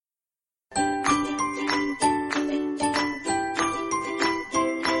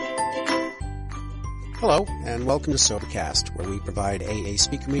Hello, and welcome to Sobercast, where we provide AA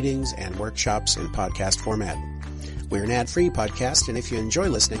speaker meetings and workshops in podcast format. We're an ad-free podcast, and if you enjoy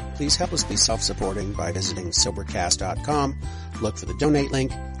listening, please help us be self-supporting by visiting Sobercast.com, look for the donate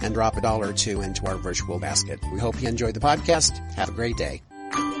link, and drop $1 or $2 into our virtual basket. We hope you enjoy the podcast. Have a great day.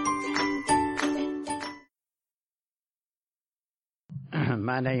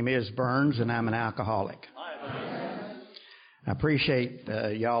 My name is Burns, and I'm an alcoholic. I appreciate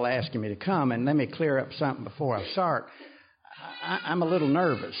y'all asking me to come, and let me clear up something before I start. I'm a little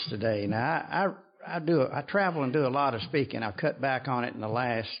nervous today. Now, I travel and do a lot of speaking. I've cut back on it in the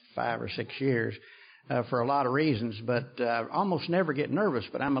last 5 or 6 years for a lot of reasons, but I almost never get nervous,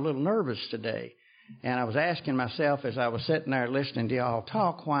 but I'm a little nervous today. And I was asking myself as I was sitting there listening to y'all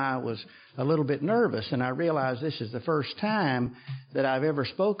talk why I was a little bit nervous, and I realized this is the first time that I've ever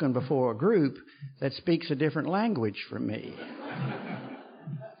spoken before a group that speaks a different language from me.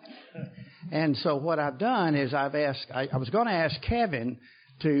 And so what I've done is I was going to ask Kevin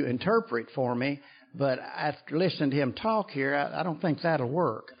to interpret for me, but after listening to him talk here, I don't think that'll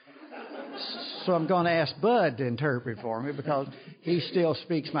work. So I'm going to ask Bud to interpret for me because he still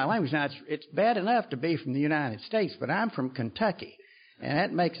speaks my language. Now, it's bad enough to be from the United States, but I'm from Kentucky, and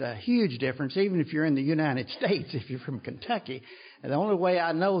that makes a huge difference, even if you're in the United States, if you're from Kentucky. And the only way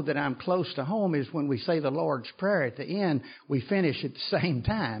I know that I'm close to home is when we say the Lord's Prayer at the end, we finish at the same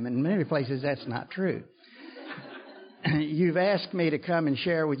time. In many places, that's not true. You've asked me to come and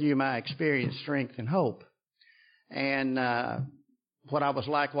share with you my experience, strength, and hope. And what I was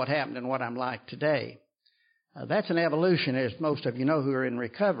like, what happened, and what I'm like today. That's an evolution, as most of you know who are in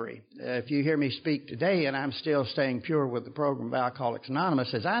recovery. If you hear me speak today and I'm still staying pure with the program of Alcoholics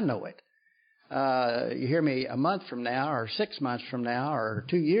Anonymous as I know it, you hear me a month from now or 6 months from now or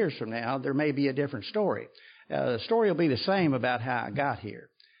 2 years from now, there may be a different story. The story will be the same about how I got here.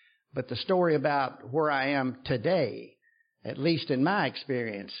 But the story about where I am today, at least in my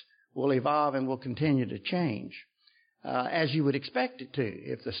experience, will evolve and will continue to change. As you would expect it to.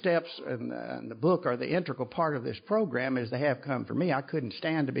 If the steps in the book are the integral part of this program as they have come for me, I couldn't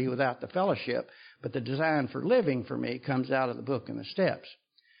stand to be without the fellowship, but the design for living for me comes out of the book and the steps.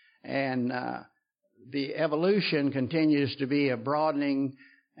 And the evolution continues to be a broadening,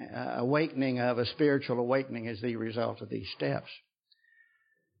 awakening of a spiritual awakening as the result of these steps.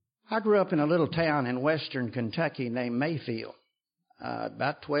 I grew up in a little town in western Kentucky named Mayfield,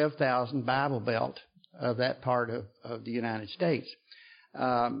 about 12,000 Bible Belt of that part of the United States.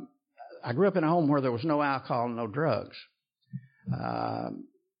 I grew up in a home where there was no alcohol and no drugs.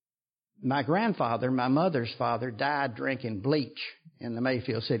 My grandfather, my mother's father, died drinking bleach in the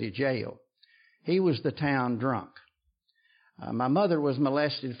Mayfield City Jail. He was the town drunk. My mother was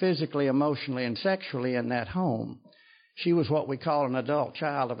molested physically, emotionally, and sexually in that home. She was what we call an adult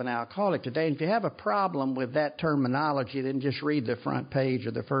child of an alcoholic today. And if you have a problem with that terminology, then just read the front page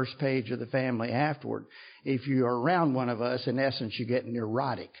or the first page of the Family afterward. If you're around one of us, in essence, you get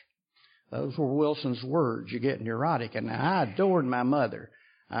neurotic. Those were Wilson's words, you get neurotic. And I adored my mother.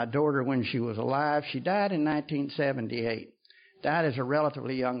 I adored her when she was alive. She died in 1978. Died as a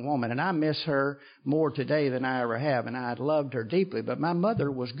relatively young woman. And I miss her more today than I ever have. And I loved her deeply. But my mother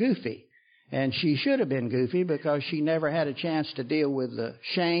was goofy. And she should have been goofy because she never had a chance to deal with the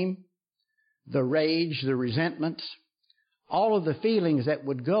shame, the rage, the resentments, all of the feelings that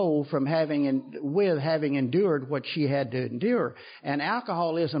would go from having endured what she had to endure. And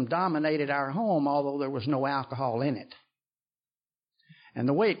alcoholism dominated our home, although there was no alcohol in it. And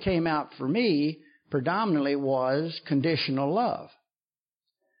the way it came out for me predominantly was conditional love.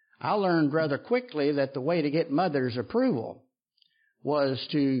 I learned rather quickly that the way to get mother's approval was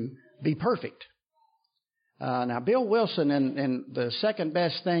to be perfect. Now, Bill Wilson, and the second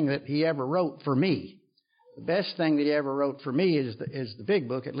best thing that he ever wrote for me, the best thing that he ever wrote for me is the big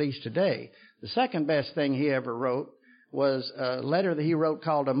book, at least today. The second best thing he ever wrote was a letter that he wrote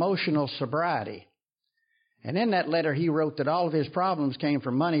called Emotional Sobriety. And in that letter, he wrote that all of his problems came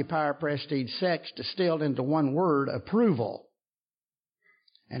from money, power, prestige, sex, distilled into one word, approval.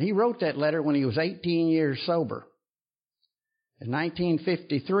 And he wrote that letter when he was 18 years sober. In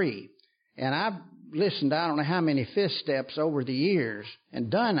 1953. And I've listened to I don't know how many fifth steps over the years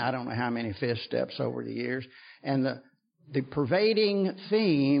and done I don't know how many fifth steps over the years. And the pervading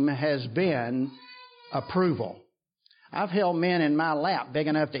theme has been approval. I've held men in my lap big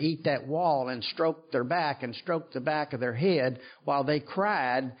enough to eat that wall and stroke their back and stroke the back of their head while they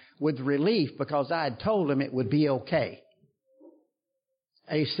cried with relief because I had told them it would be okay.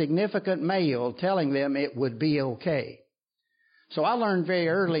 A significant male telling them it would be okay. So I learned very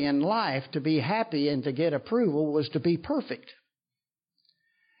early in life to be happy and to get approval was to be perfect.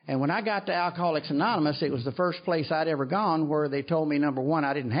 And when I got to Alcoholics Anonymous, it was the first place I'd ever gone where they told me, number one,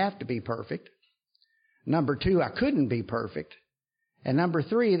 I didn't have to be perfect. Number two, I couldn't be perfect. And number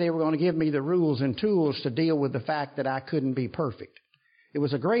three, they were going to give me the rules and tools to deal with the fact that I couldn't be perfect. It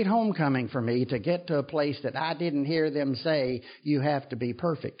was a great homecoming for me to get to a place that I didn't hear them say, you have to be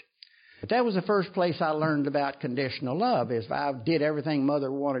perfect. But that was the first place I learned about conditional love, is I did everything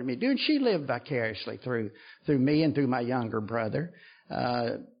Mother wanted me to do. And she lived vicariously through me and through my younger brother.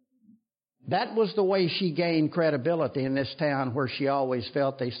 That was the way she gained credibility in this town, where she always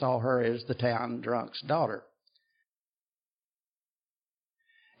felt they saw her as the town drunk's daughter.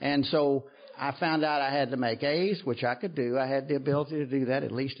 And so I found out I had to make A's, which I could do. I had the ability to do that,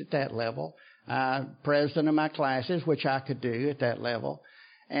 at least at that level. President of my classes, which I could do at that level.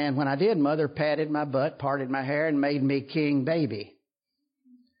 And when I did, Mother patted my butt, parted my hair, and made me king baby.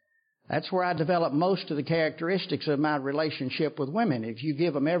 That's where I developed most of the characteristics of my relationship with women. If you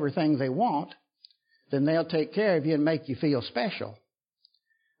give them everything they want, then they'll take care of you and make you feel special.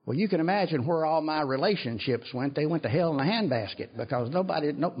 Well, you can imagine where all my relationships went. They went to hell in a handbasket, because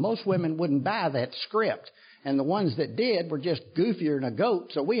most women wouldn't buy that script. And the ones that did were just goofier than a goat.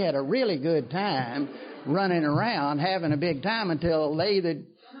 So we had a really good time running around, having a big time, until they either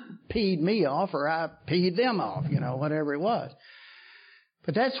peed me off or I peed them off, whatever it was.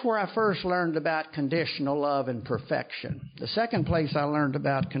 But that's where I first learned about conditional love and perfection. The second place I learned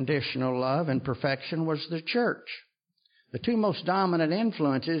about conditional love and perfection was the church. The two most dominant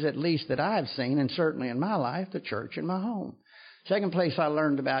influences, at least that I've seen, and certainly in my life, the church and my home. Second place I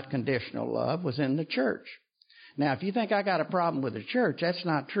learned about conditional love was in the church. Now, if you think I got a problem with the church, that's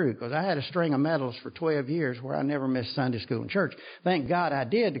not true, because I had a string of medals for 12 years where I never missed Sunday school and church. Thank God I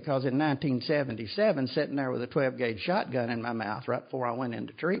did, because in 1977, sitting there with a 12-gauge shotgun in my mouth right before I went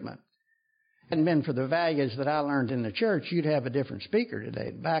into treatment, if it hadn't been for the values that I learned in the church, you'd have a different speaker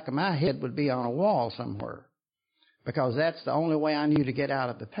today. The back of my head would be on a wall somewhere, because that's the only way I knew to get out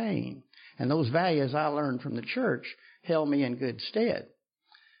of the pain. And those values I learned from the church held me in good stead.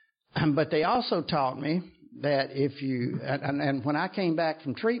 But they also taught me that and when I came back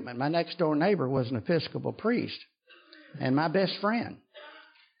from treatment, my next door neighbor was an Episcopal priest and my best friend.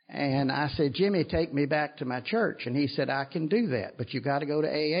 And I said, Jimmy, take me back to my church. And he said, I can do that, but you got to go to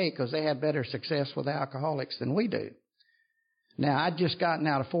AA, because they have better success with alcoholics than we do. Now, I'd just gotten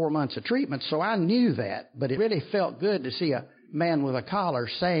out of 4 months of treatment, so I knew that, but it really felt good to see a man with a collar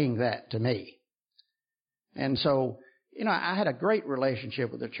saying that to me. And so, I had a great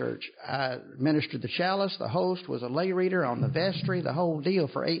relationship with the church. I ministered the chalice. The host was a lay reader on the vestry, the whole deal,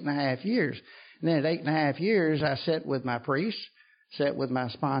 for 8.5 years. And then at 8.5 years, I sat with my priest, sat with my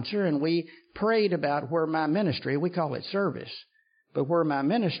sponsor, and we prayed about where my ministry, we call it service, but where my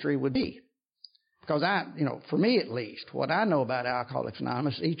ministry would be. Because for me at least, what I know about Alcoholics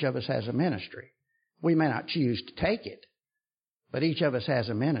Anonymous, each of us has a ministry. We may not choose to take it, but each of us has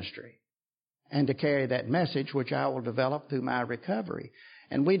a ministry. And to carry that message, which I will develop through my recovery.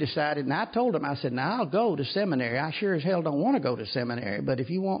 And we decided, and I told him, I said, now I'll go to seminary. I sure as hell don't want to go to seminary, but if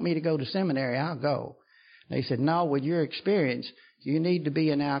you want me to go to seminary, I'll go. And they said, no, with your experience, you need to be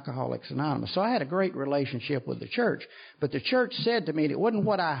in Alcoholics Anonymous. So I had a great relationship with the church. But the church said to me, it wasn't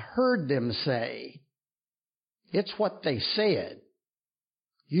what I heard them say. It's what they said.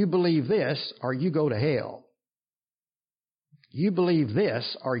 You believe this or you go to hell. You believe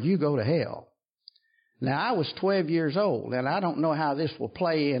this or you go to hell. Now, I was 12 years old, and I don't know how this will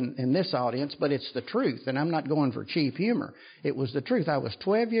play in this audience, but it's the truth, and I'm not going for cheap humor. It was the truth. I was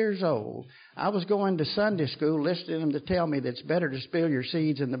 12 years old. I was going to Sunday school, listening to them to tell me that it's better to spill your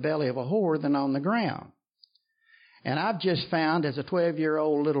seeds in the belly of a whore than on the ground. And I've just found, as a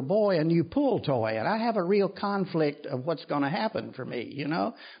 12-year-old little boy, a new pull toy. And I have a real conflict of what's going to happen for me,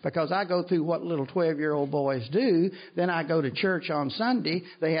 because I go through what little 12-year-old boys do. Then I go to church on Sunday.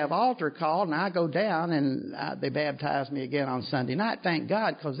 They have altar call, and I go down, and they baptize me again on Sunday night. Thank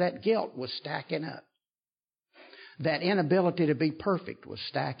God, because that guilt was stacking up. That inability to be perfect was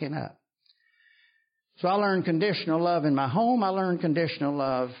stacking up. So I learned conditional love in my home. I learned conditional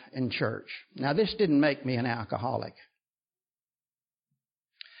love in church. Now, this didn't make me an alcoholic.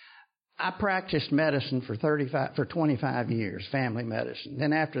 I practiced medicine for 25 years, family medicine.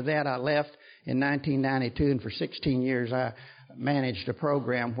 Then after that, I left in 1992, and for 16 years, I managed a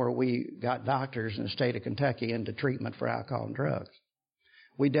program where we got doctors in the state of Kentucky into treatment for alcohol and drugs.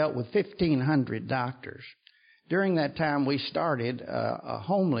 We dealt with 1,500 doctors. During that time, we started a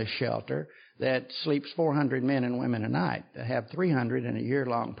homeless shelter that sleeps 400 men and women a night, that have 300 in a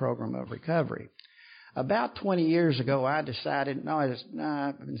year-long program of recovery. About 20 years ago, I decided,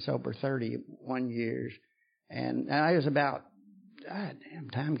 I've been sober 31 years, and I was about God damn,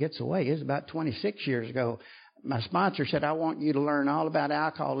 time gets away. It was about 26 years ago. My sponsor said, I want you to learn all about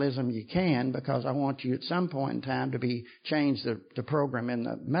alcoholism you can, because I want you at some point in time to change the program in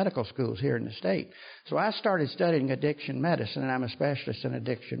the medical schools here in the state. So I started studying addiction medicine, and I'm a specialist in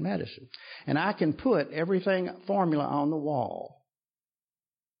addiction medicine. And I can put everything formula on the wall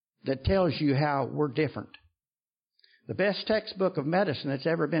that tells you how we're different. The best textbook of medicine that's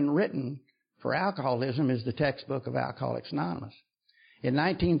ever been written for alcoholism is the textbook of Alcoholics Anonymous. In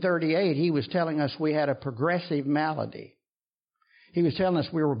 1938, he was telling us we had a progressive malady. He was telling us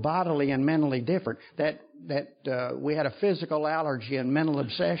we were bodily and mentally different, that we had a physical allergy and mental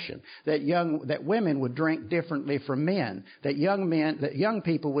obsession, that women would drink differently from men, that young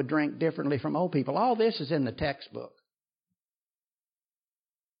people would drink differently from old people. All this is in the textbook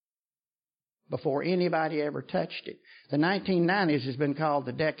before anybody ever touched it. The 1990s has been called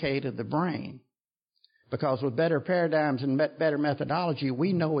the decade of the brain. Because with better paradigms and better methodology,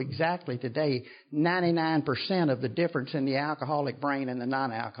 we know exactly today 99% of the difference in the alcoholic brain and the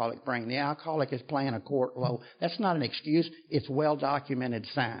non-alcoholic brain. The alcoholic is playing a court low. That's not an excuse. It's well-documented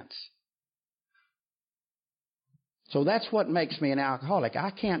science. So that's what makes me an alcoholic.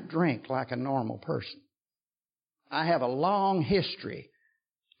 I can't drink like a normal person. I have a long history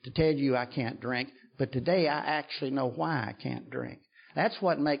to tell you I can't drink, but today I actually know why I can't drink. That's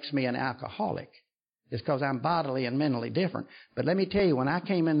what makes me an alcoholic. It's because I'm bodily and mentally different. But let me tell you, when I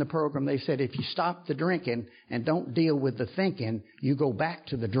came in the program, they said if you stop the drinking and don't deal with the thinking, you go back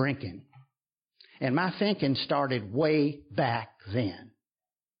to the drinking. And my thinking started way back then.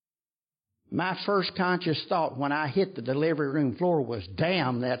 My first conscious thought when I hit the delivery room floor was,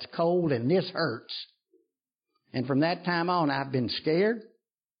 damn, that's cold and this hurts. And from that time on, I've been scared.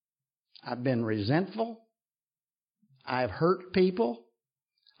 I've been resentful. I've hurt people.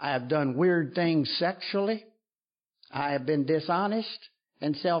 I have done weird things sexually. I have been dishonest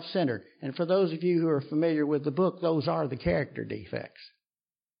and self-centered. And for those of you who are familiar with the book, those are the character defects.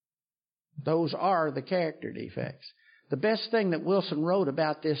 Those are the character defects. The best thing that Wilson wrote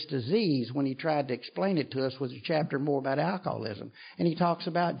about this disease when he tried to explain it to us was a chapter more about alcoholism. And he talks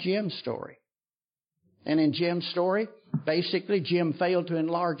about Jim's story. And in Jim's story, basically, Jim failed to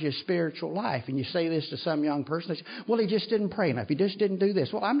enlarge his spiritual life. And you say this to some young person, they say, well, he just didn't pray enough. He just didn't do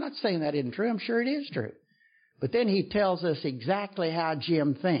this. Well, I'm not saying that isn't true. I'm sure it is true. But then he tells us exactly how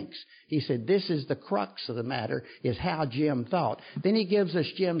Jim thinks. He said, this is the crux of the matter, is how Jim thought. Then he gives us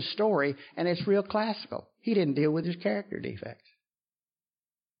Jim's story, and it's real classical. He didn't deal with his character defects.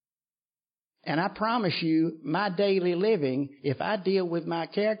 And I promise you, my daily living, if I deal with my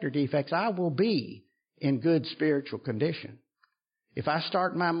character defects, I will be in good spiritual condition. If I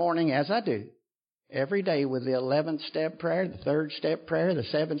start my morning as I do, every day with the 11th step prayer, the 3rd step prayer, the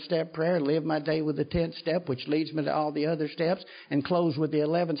 7th step prayer, live my day with the 10th step, which leads me to all the other steps, and close with the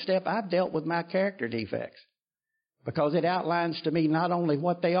 11th step, I've dealt with my character defects. Because it outlines to me not only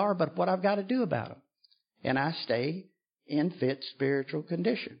what they are, but what I've got to do about them. And I stay in fit spiritual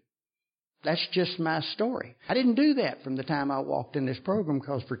condition. That's just my story. I didn't do that from the time I walked in this program,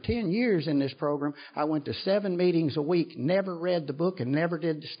 because for 10 years in this program, I went to 7 meetings a week, never read the book, and never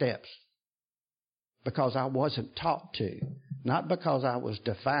did the steps. Because I wasn't taught to, not because I was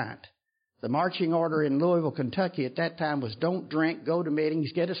defiant. The marching order in Louisville, Kentucky at that time was don't drink, go to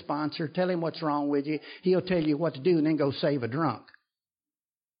meetings, get a sponsor, tell him what's wrong with you. He'll tell you what to do, and then go save a drunk.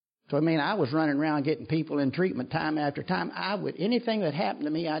 So, I was running around getting people in treatment time after time. Anything that happened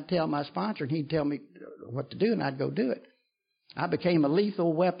to me, I'd tell my sponsor, and he'd tell me what to do, and I'd go do it. I became a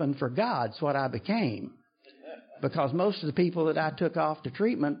lethal weapon for God. That's what I became. Because most of the people that I took off to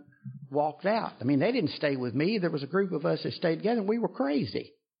treatment walked out. They didn't stay with me. There was a group of us that stayed together, and we were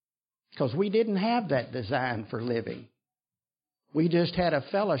crazy. Because we didn't have that design for living. We just had a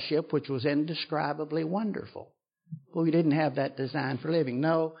fellowship which was indescribably wonderful. But we didn't have that design for living.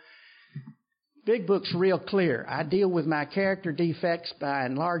 No. Big Book's real clear. I deal with my character defects by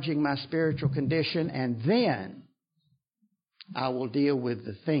enlarging my spiritual condition, and then I will deal with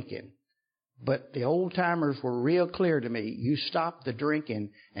the thinking. But the old-timers were real clear to me. You stop the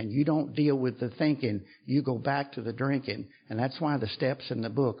drinking, and you don't deal with the thinking. You go back to the drinking. And that's why the steps in the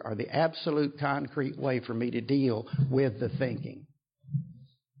book are the absolute concrete way for me to deal with the thinking.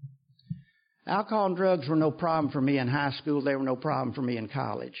 Alcohol and drugs were no problem for me in high school. They were no problem for me in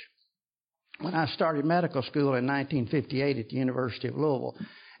college. When I started medical school in 1958 at the University of Louisville,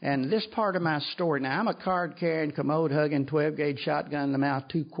 and this part of my story, now I'm a card-carrying, commode-hugging, 12-gauge shotgun in the mouth,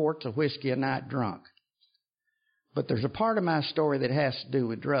 2 quarts of whiskey a night drunk. But there's a part of my story that has to do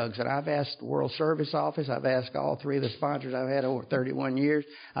with drugs, and I've asked the World Service Office, I've asked all 3 of the sponsors I've had over 31 years,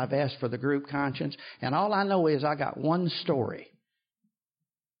 I've asked for the group conscience, and all I know is I got one story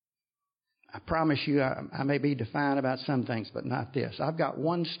I promise you I may be defiant about some things, but not this. I've got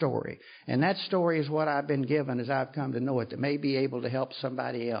one story, and that story is what I've been given as I've come to know it, that may be able to help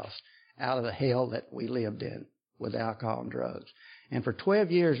somebody else out of the hell that we lived in with alcohol and drugs. And for 12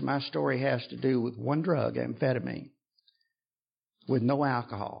 years, my story has to do with one drug, amphetamine, with no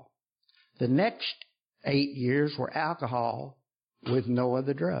alcohol. The next 8 years were alcohol with no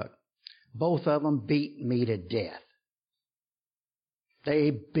other drug. Both of them beat me to death.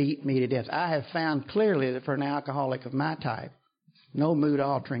 They beat me to death. I have found clearly that for an alcoholic of my type, no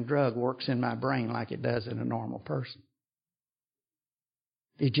mood-altering drug works in my brain like it does in a normal person.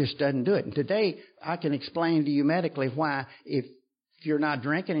 It just doesn't do it. And today, I can explain to you medically why if you're not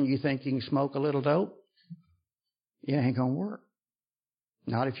drinking and you think you can smoke a little dope, it ain't going to work.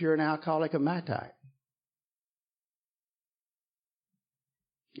 Not if you're an alcoholic of my type.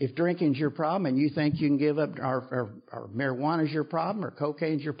 If drinking's your problem and you think you can give up, or marijuana's your problem, or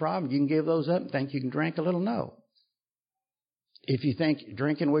cocaine's your problem, you can give those up and think you can drink a little, no. If you think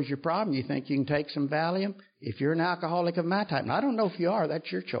drinking was your problem, you think you can take some Valium, if you're an alcoholic of my type, and I don't know if you are,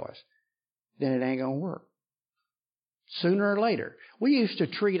 that's your choice, then it ain't going to work. Sooner or later. We used to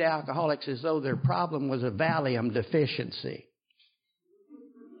treat alcoholics as though their problem was a Valium deficiency.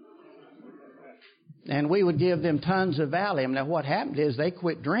 And we would give them tons of Valium. Now, what happened is they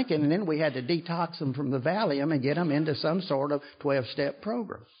quit drinking, and then we had to detox them from the Valium and get them into some sort of 12-step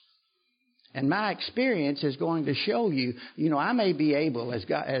program. And my experience is going to show you, I may be able, as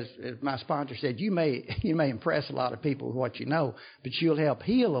my sponsor said, you may impress a lot of people with what you know, but you'll help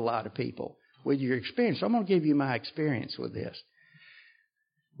heal a lot of people with your experience. So I'm going to give you my experience with this.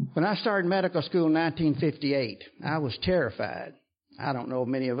 When I started medical school in 1958, I was terrified. I don't know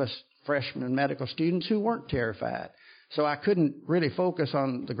many of us freshman medical students who weren't terrified. So I couldn't really focus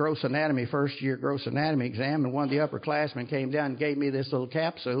on the gross anatomy, first year gross anatomy exam, and one of the upperclassmen came down and gave me this little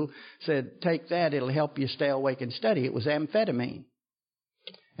capsule, said, take that, it'll help you stay awake and study. It was amphetamine.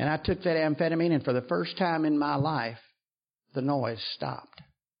 And I took that amphetamine, and for the first time in my life, the noise stopped.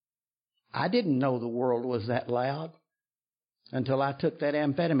 I didn't know the world was that loud until I took that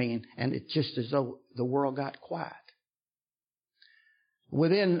amphetamine, and it's just as though the world got quiet.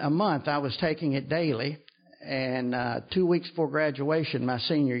 Within a month, I was taking it daily, and 2 weeks before graduation, my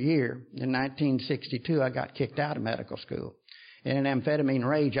senior year, in 1962, I got kicked out of medical school. In an amphetamine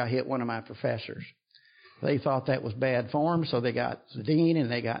rage, I hit one of my professors. They thought that was bad form, so they got the dean,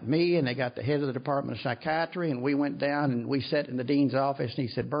 and they got me, and they got the head of the Department of Psychiatry, and we went down, and we sat in the dean's office, and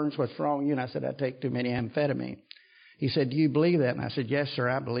he said, Burns, what's wrong with you? And I said, I take too many amphetamine. He said, do you believe that? And I said, yes, sir,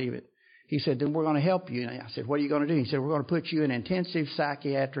 I believe it. He said, then we're going to help you. And I said, what are you going to do? He said, we're going to put you in intensive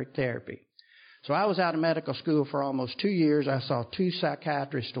psychiatric therapy. So I was out of medical school for almost 2 years. I saw 2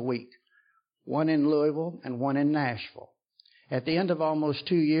 psychiatrists a week, one in Louisville and one in Nashville. At the end of almost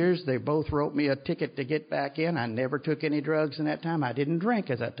 2 years, they both wrote me a ticket to get back in. I never took any drugs in that time. I didn't drink,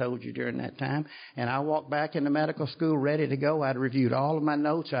 as I told you, during that time. And I walked back into medical school ready to go. I'd reviewed all of my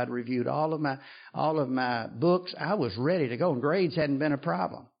notes. I'd reviewed all of my books. I was ready to go, and grades hadn't been a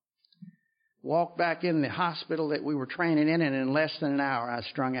problem. Walked back in the hospital that we were training in, and in less than an hour, I was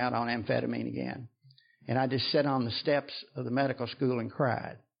strung out on amphetamine again. And I just sat on the steps of the medical school and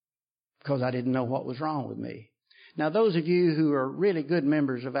cried because I didn't know what was wrong with me. Now, those of you who are really good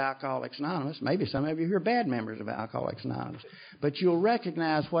members of Alcoholics Anonymous, maybe some of you who are bad members of Alcoholics Anonymous, but you'll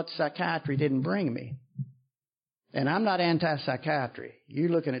recognize what psychiatry didn't bring me. And I'm not anti-psychiatry. You're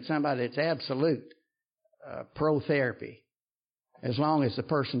looking at somebody that's absolute pro-therapy, as long as the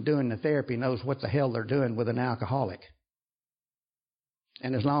person doing the therapy knows what the hell they're doing with an alcoholic.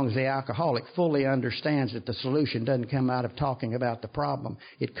 And as long as the alcoholic fully understands that the solution doesn't come out of talking about the problem,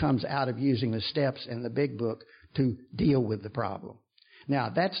 it comes out of using the steps in the big book to deal with the problem. Now,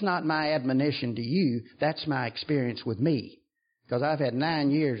 that's not my admonition to you. That's my experience with me. Because I've had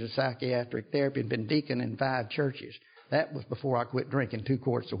 9 years of psychiatric therapy and been deacon in 5 churches. That was before I quit drinking 2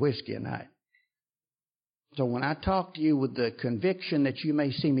 quarts of whiskey a night. So when I talk to you with the conviction that you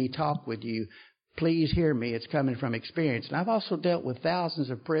may see me talk with you, please hear me. It's coming from experience. And I've also dealt with thousands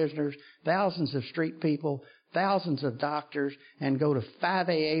of prisoners, thousands of street people, thousands of doctors, and go to 5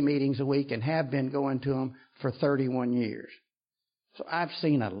 AA meetings a week and have been going to them for 31 years. So I've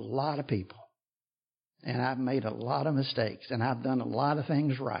seen a lot of people, and I've made a lot of mistakes, and I've done a lot of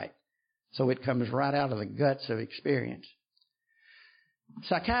things right. So it comes right out of the guts of experience.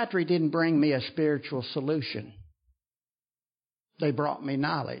 Psychiatry didn't bring me a spiritual solution. They brought me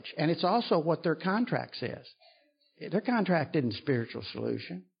knowledge. And it's also what their contract says. Their contract isn't spiritual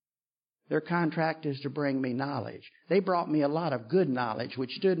solution. Their contract is to bring me knowledge. They brought me a lot of good knowledge,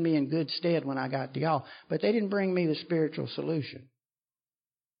 which stood me in good stead when I got to y'all. But they didn't bring me the spiritual solution.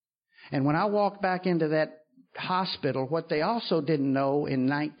 And when I walked back into that hospital, what they also didn't know in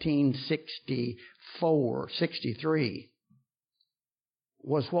 1964, 63,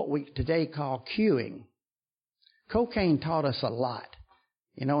 was what we today call cueing. Cocaine taught us a lot.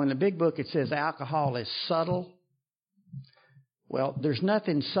 You know, in the big book it says alcohol is subtle. Well, there's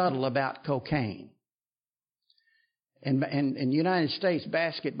nothing subtle about cocaine. And in the United States,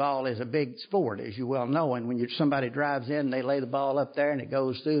 basketball is a big sport, as you well know. And when somebody drives in, they lay the ball up there and it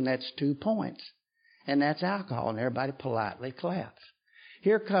goes through, and that's 2 points. And that's alcohol, and everybody politely claps.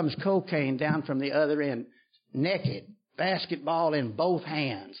 Here comes cocaine down from the other end, naked, basketball in both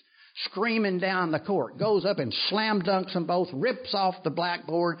hands, screaming down the court, goes up and slam dunks them both, rips off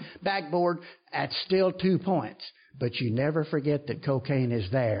the backboard at still 2 points. But you never forget that cocaine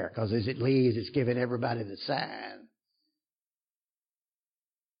is there, because as it leaves, it's giving everybody the sign.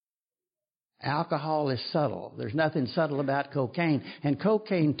 Alcohol is subtle. There's nothing subtle about cocaine. And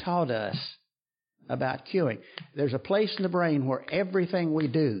cocaine taught us about cueing. There's a place in the brain where everything we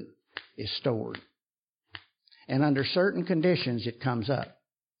do is stored. And under certain conditions, it comes up.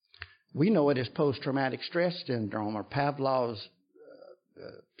 We know it as post-traumatic stress syndrome or Pavlov's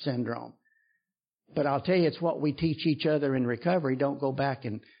syndrome. But I'll tell you, it's what we teach each other in recovery. Don't go back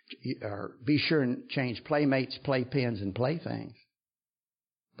and or be sure and change playmates, playpens, and playthings.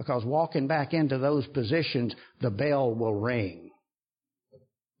 Because walking back into those positions, the bell will ring.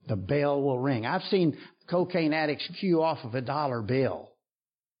 The bell will ring. I've seen cocaine addicts cue off of a $1 bill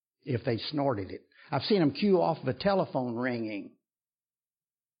if they snorted it. I've seen them cue off of a telephone ringing.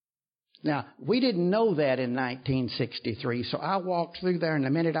 Now, we didn't know that in 1963, so I walked through there, and the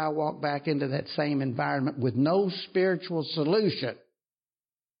minute I walked back into that same environment with no spiritual solution,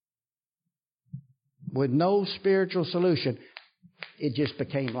 it just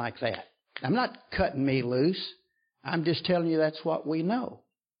became like that. I'm not cutting me loose. I'm just telling you that's what we know.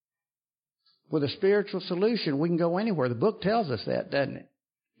 With a spiritual solution, we can go anywhere. The book tells us that, doesn't it?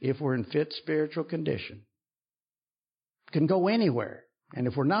 If we're in fit spiritual condition. Can go anywhere. And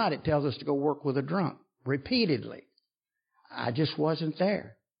if we're not, it tells us to go work with a drunk repeatedly. I just wasn't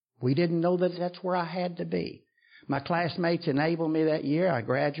there. We didn't know that that's where I had to be. My classmates enabled me that year. I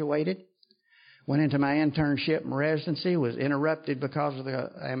graduated, went into my internship and residency, was interrupted because of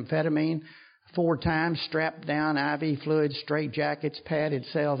the amphetamine 4 times, strapped down, IV fluids, straight jackets, padded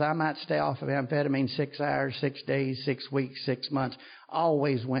cells. I might stay off of amphetamine 6 hours, 6 days, 6 weeks, 6 months.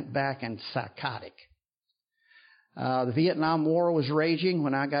 Always went back and psychotic. The Vietnam War was raging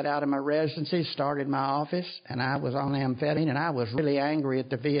when I got out of my residency, started my office, and I was on amphetamine, and I was really angry at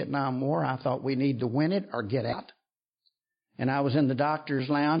the Vietnam War. I thought we need to win it or get out. And I was in the doctor's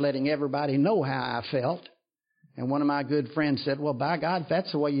lounge letting everybody know how I felt. And one of my good friends said, well, by God, if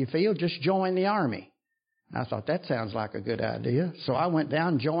that's the way you feel, just join the Army. I thought, that sounds like a good idea. So I went down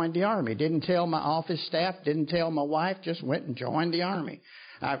and joined the Army. Didn't tell my office staff, didn't tell my wife, just went and joined the Army.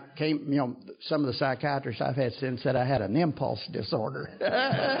 I came, some of the psychiatrists I've had since said I had an impulse disorder.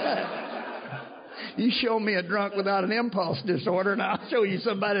 You show me a drunk without an impulse disorder, and I'll show you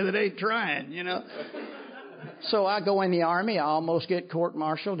somebody that ain't trying, So I go in the Army. I almost get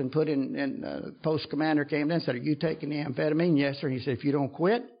court-martialed and put in post commander came in and said, are you taking the amphetamine? Yes, sir. He said, if you don't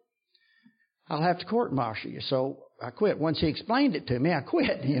quit, I'll have to court-martial you. So I quit. Once he explained it to me, I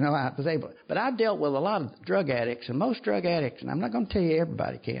quit. I was able. But I've dealt with a lot of drug addicts, and most drug addicts, and I'm not going to tell you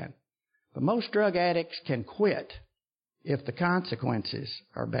everybody can, but most drug addicts can quit if the consequences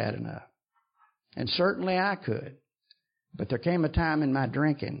are bad enough. And certainly I could. But there came a time in my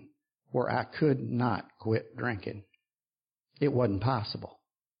drinking where I could not quit drinking. It wasn't possible.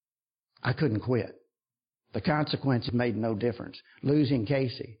 I couldn't quit. The consequences made no difference. Losing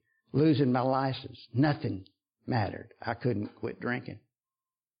Casey, losing my license, nothing mattered. I couldn't quit drinking.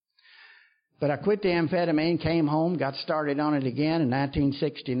 But I quit the amphetamine, came home, got started on it again in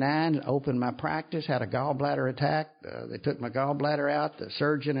 1969, opened my practice, had a gallbladder attack. They took my gallbladder out. The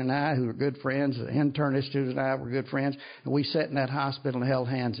surgeon and I, who were good friends, the internist and I were good friends, and we sat in that hospital and held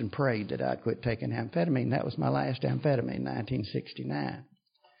hands and prayed that I'd quit taking amphetamine. That was my last amphetamine, 1969.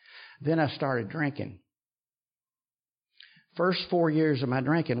 Then I started drinking. First 4 years of my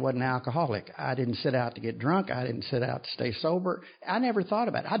drinking wasn't alcoholic. I didn't set out to get drunk. I didn't set out to stay sober. I never thought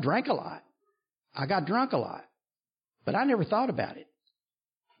about it. I drank a lot. I got drunk a lot. But I never thought about it.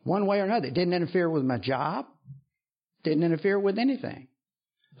 One way or another. It didn't interfere with my job. Didn't interfere with anything.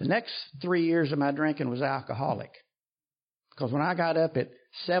 The next 3 years of my drinking was alcoholic. Because when I got up at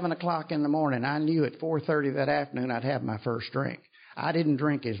 7 o'clock in the morning, I knew at 4:30 that afternoon I'd have my first drink. I didn't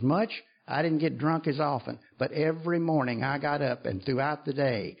drink as much. I didn't get drunk as often. But every morning I got up, and throughout the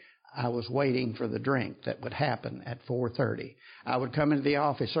day, I was waiting for the drink that would happen at 4:30. I would come into the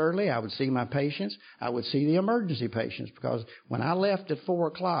office early. I would see my patients. I would see the emergency patients, because when I left at 4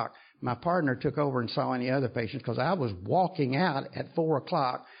 o'clock, my partner took over and saw any other patients, because I was walking out at 4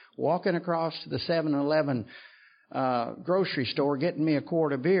 o'clock, walking across to the 7-Eleven grocery store, getting me a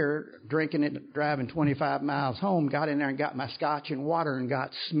quart of beer, drinking it, driving 25 miles home, got in there and got my scotch and water and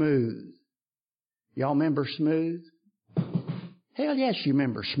got Smooth. Y'all remember Smooth? Hell yes, you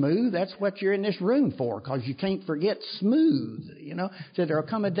remember Smooth. That's what you're in this room for, because you can't forget Smooth, you know. So there'll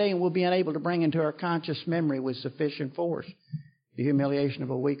come a day and we'll be unable to bring into our conscious memory with sufficient force the humiliation of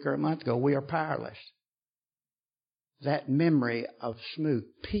a week or a month ago. We are powerless. That memory of Smooth,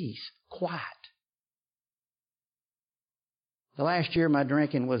 peace, quiet. The last year my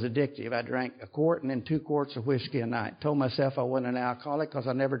drinking was addictive. I drank a quart and then 2 quarts of whiskey a night. Told myself I wasn't an alcoholic because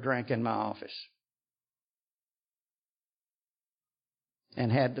I never drank in my office. And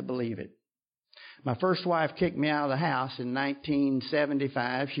had to believe it. My first wife kicked me out of the house in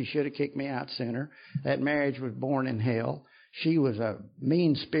 1975. She should have kicked me out sooner. That marriage was born in hell. She was a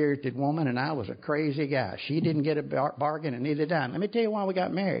mean-spirited woman, and I was a crazy guy. She didn't get a bargain, and neither did I. Let me tell you why we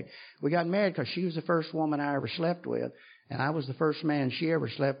got married. We got married because she was the first woman I ever slept with, and I was the first man she ever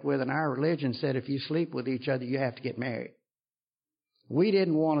slept with, and our religion said if you sleep with each other, you have to get married. We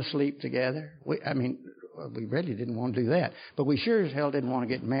didn't want to sleep together. We really didn't want to do that. But we sure as hell didn't want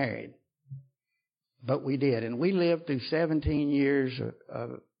to get married. But we did. And we lived through 17 years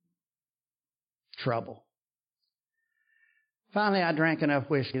of trouble. Finally, I drank enough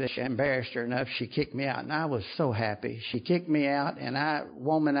whiskey that she embarrassed her enough. She kicked me out, and I was so happy. She kicked me out, and I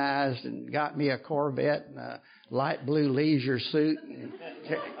womanized and got me a Corvette and a light blue leisure suit. And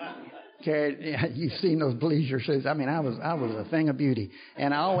carried, yeah, you've seen those leisure suits. I mean, I was a thing of beauty.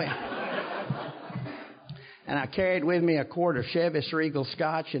 And I carried with me a quart of Chevy Regal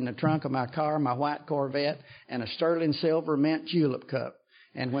Scotch in the trunk of my car, my white Corvette, and a sterling silver mint julep cup.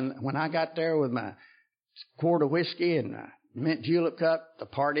 And when I got there with my quart of whiskey and a mint julep cup, the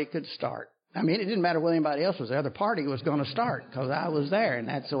party could start. I mean, it didn't matter whether anybody else was there. The party was going to start because I was there, and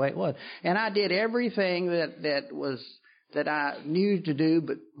that's the way it was. And I did everything that I knew to do,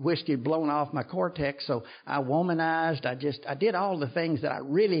 but whiskey had blown off my cortex, so I womanized. I did all the things that I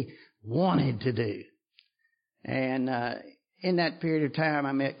really wanted to do. And in that period of time,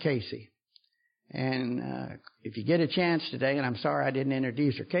 I met Casey. And if you get a chance today, and I'm sorry I didn't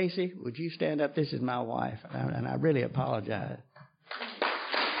introduce her, Casey, would you stand up? This is my wife, and I really apologize.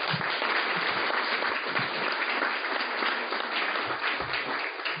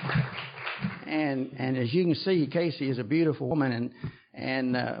 And as you can see, Casey is a beautiful woman,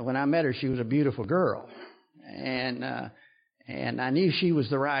 and when I met her, she was a beautiful girl. And I knew she was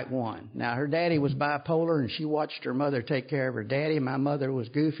the right one. Now, her daddy was bipolar, and she watched her mother take care of her daddy. My mother was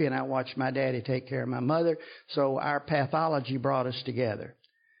goofy, and I watched my daddy take care of my mother. So our pathology brought us together.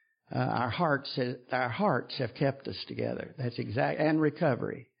 Our hearts have kept us together. That's exact. And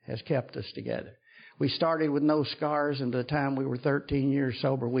recovery has kept us together. We started with no scars, and by the time we were 13 years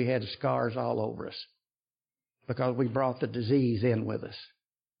sober, we had scars all over us because we brought the disease in with us.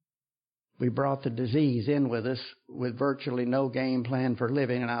 We brought the disease in with us with virtually no game plan for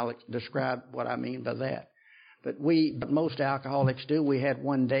living, and I'll describe what I mean by that. But most alcoholics do. We had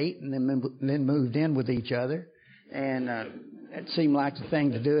one date and then moved in with each other, and it seemed like the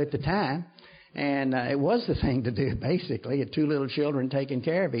thing to do at the time. And it was the thing to do, basically. Had 2 little children taking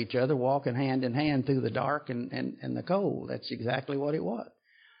care of each other, walking hand in hand through the dark and the cold. That's exactly what it was.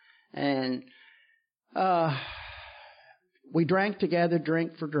 And we drank together,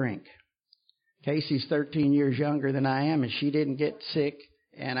 drink for drink. Casey's 13 years younger than I am, and she didn't get sick,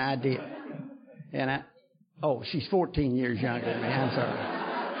 and I did. She's 14 years younger than me. I'm sorry.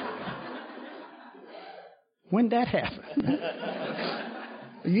 When did that happen?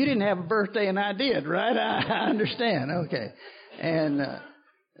 You didn't have a birthday, and I did, right? I understand. Okay. And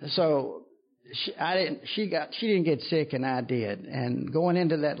so she didn't get sick, and I did. And going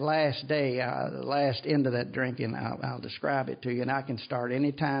into that last day, the last end of that drinking, I'll describe it to you. And I can start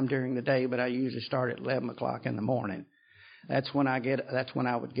any time during the day, but I usually start at 11 o'clock in the morning. That's when I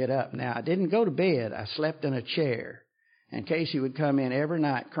would get up. Now, I didn't go to bed. I slept in a chair. And Casey would come in every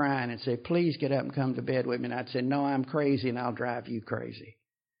night crying and say, "Please get up and come to bed with me." And I'd say, "No, I'm crazy, and I'll drive you crazy.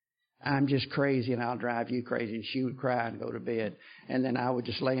 I'm just crazy, and I'll drive you crazy." And she would cry and go to bed. And then I would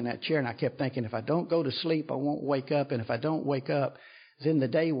just lay in that chair, and I kept thinking, if I don't go to sleep, I won't wake up. And if I don't wake up, then the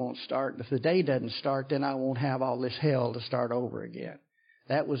day won't start. And if the day doesn't start, then I won't have all this hell to start over again.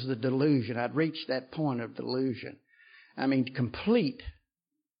 That was the delusion. I'd reached that point of delusion. I mean, complete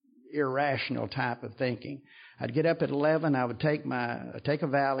irrational type of thinking. I'd get up at 11. I would take a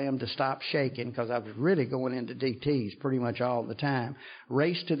Valium to stop shaking because I was really going into DTs pretty much all the time.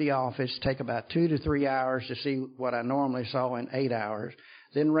 Race to the office, take about 2 to 3 hours to see what I normally saw in 8 hours.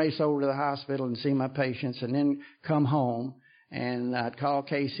 Then race over to the hospital and see my patients, and then come home. And I'd call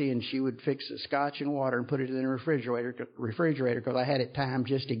Casey, and she would fix the scotch and water and put it in the refrigerator because I had it timed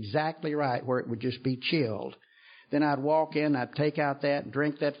just exactly right where it would just be chilled. Then I'd walk in, I'd take out that,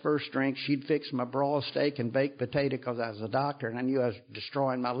 drink that first drink. She'd fix my broiled steak and baked potato because I was a doctor and I knew I was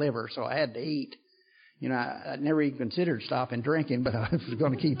destroying my liver, so I had to eat. You know, I never even considered stopping drinking, but I was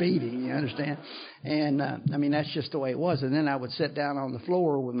going to keep eating, you understand? And, I mean, that's just the way it was. And then I would sit down on the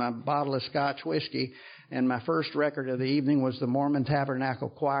floor with my bottle of Scotch whiskey, and my first record of the evening was the Mormon Tabernacle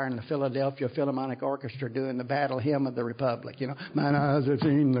Choir and the Philadelphia Philharmonic Orchestra doing the Battle Hymn of the Republic. You know, mine eyes have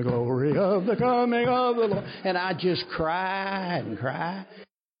seen the glory of the coming of the Lord. And I'd just cry and cry.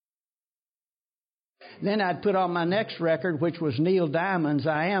 Then I'd put on my next record, which was Neil Diamond's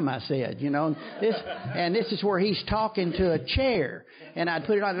I Am, I Said, you know. This is where he's talking to a chair. And I'd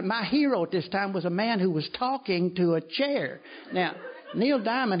put it on. My hero at this time was a man who was talking to a chair. Now, Neil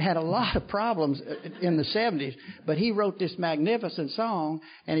Diamond had a lot of problems in the 70s, but he wrote this magnificent song,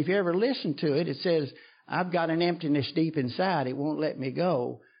 and if you ever listen to it, it says, I've got an emptiness deep inside, it won't let me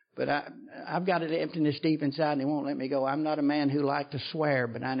go. But I've got an emptiness deep inside and it won't let me go. I'm not a man who liked to swear,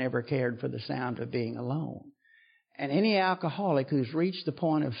 but I never cared for the sound of being alone. And any alcoholic who's reached the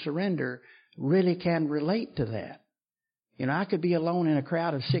point of surrender really can relate to that. You know, I could be alone in a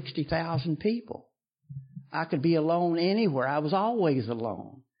crowd of 60,000 people. I could be alone anywhere. I was always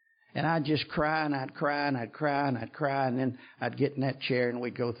alone. And I'd just cry and I'd cry and I'd cry and I'd cry, and then I'd get in that chair and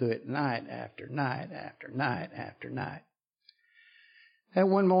we'd go through it night after night after night after night. That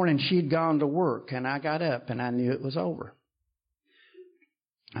one morning she'd gone to work and I got up and I knew it was over.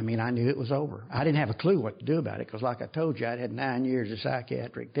 I knew it was over. I didn't have a clue what to do about it because, like I told you, I'd had 9 years of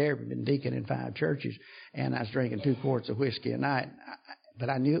psychiatric therapy, been deacon in 5 churches, and I was drinking 2 quarts of whiskey a night. But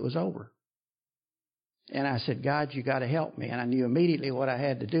I knew it was over. And I said, God, you got to help me. And I knew immediately what I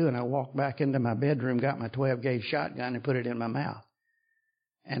had to do. And I walked back into my bedroom, got my 12-gauge shotgun and put it in my mouth.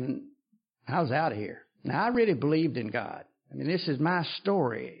 And I was out of here. Now, I really believed in God. This is my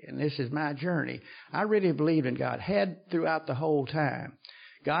story and this is my journey. I really believed in God. Had throughout the whole time.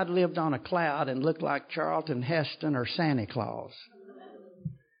 God lived on a cloud and looked like Charlton Heston or Santa Claus.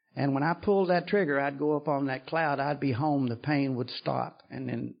 And when I pulled that trigger, I'd go up on that cloud. I'd be home. The pain would stop. And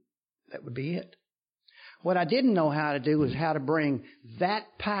then that would be it. What I didn't know how to do was how to bring that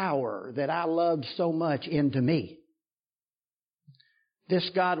power that I loved so much into me. This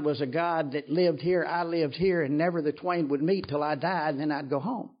God was a God that lived here, I lived here, and never the twain would meet till I died, and then I'd go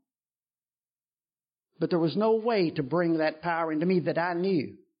home. But there was no way to bring that power into me that I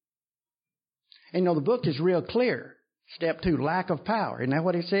knew. And the book is real clear. Step 2, lack of power. Isn't that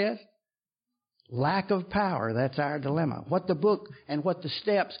what it says? Lack of power, that's our dilemma. What the book and what the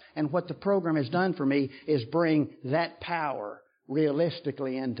steps and what the program has done for me is bring that power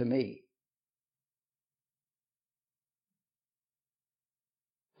realistically into me.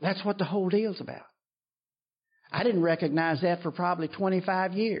 That's what the whole deal's about. I didn't recognize that for probably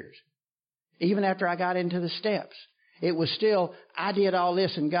 25 years, even after I got into the steps. It was still, I did all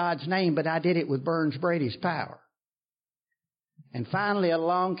this in God's name, but I did it with Burns Brady's power. And finally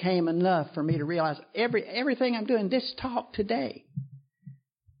along came enough for me to realize everything I'm doing, this talk today,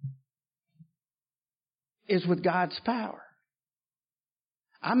 is with God's power.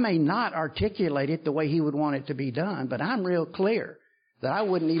 I may not articulate it the way He would want it to be done, but I'm real clear that I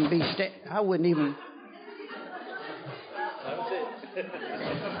wouldn't even be,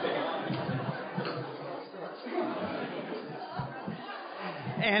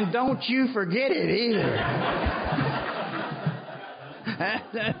 And don't you forget it either.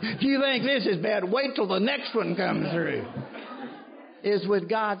 If you think this is bad, wait till the next one comes through. Is with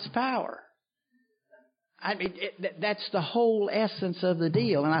God's power. That's the whole essence of the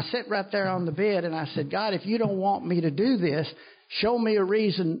deal. And I sat right there on the bed and I said, God, if you don't want me to do this, show me a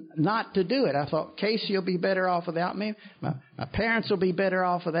reason not to do it. I thought Casey will be better off without me. My parents will be better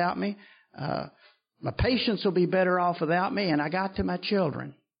off without me. My patients will be better off without me. And I got to my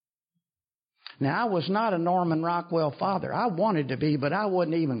children. Now, I was not a Norman Rockwell father. I wanted to be, but I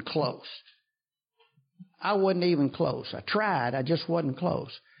wasn't even close. I tried. I just wasn't close.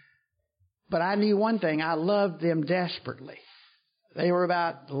 But I knew one thing. I loved them desperately. They were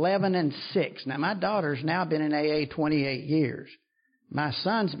about 11 and 6. Now, my daughter's now been in AA 28 years. My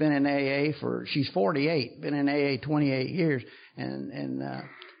son's been in AA she's 48, been in AA 28 years. And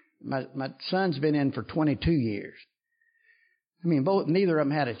my son's been in for 22 years. Neither of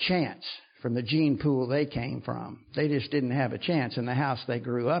them had a chance from the gene pool they came from. They just didn't have a chance in the house they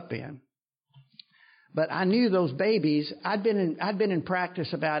grew up in. But I knew those babies. I'd been in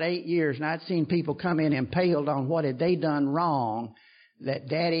practice about 8 years, and I'd seen people come in impaled on what had they done wrong. That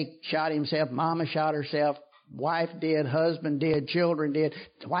daddy shot himself, mama shot herself, wife did, husband did, children did.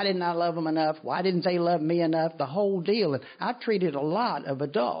 Why didn't I love them enough? Why didn't they love me enough? The whole deal. And I've treated a lot of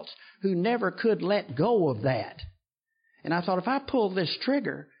adults who never could let go of that. And I thought, if I pull this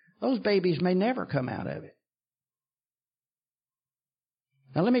trigger, those babies may never come out of it.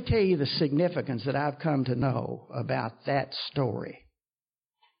 Now let me tell you the significance that I've come to know about that story.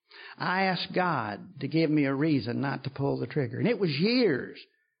 I asked God to give me a reason not to pull the trigger. And it was years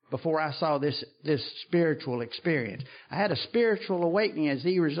before I saw this spiritual experience. I had a spiritual awakening as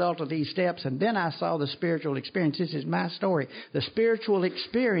the result of these steps, and then I saw the spiritual experience. This is my story. The spiritual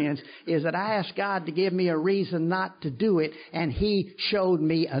experience is that I asked God to give me a reason not to do it, and He showed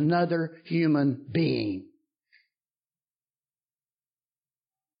me another human being.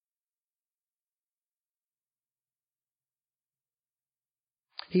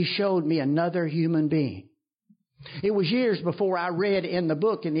 He showed me another human being. It was years before I read in the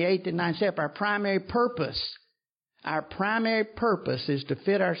book, in the 8th and 9th step, our primary purpose is to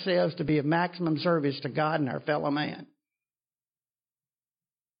fit ourselves to be of maximum service to God and our fellow man.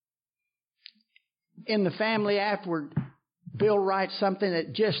 In the family afterward, Bill writes something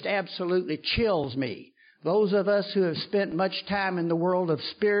that just absolutely chills me. Those of us who have spent much time in the world of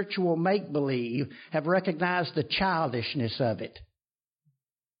spiritual make-believe have recognized the childishness of it.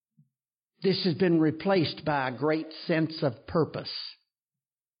 This has been replaced by a great sense of purpose.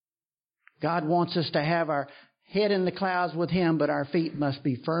 God wants us to have our head in the clouds with Him, but our feet must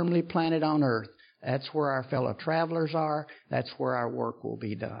be firmly planted on earth. That's where our fellow travelers are. That's where our work will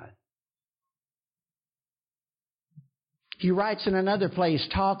be done. He writes in another place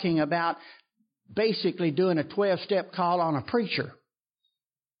talking about basically doing a 12-step call on a preacher.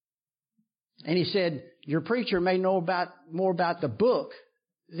 And he said, your preacher may know more about the book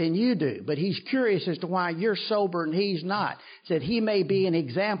than you do, but he's curious as to why you're sober and he's not. He said he may be an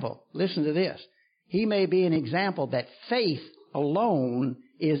example. Listen to this. He may be an example that faith alone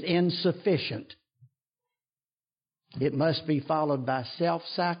is insufficient. It must be followed by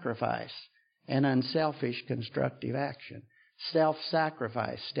self-sacrifice and unselfish constructive action.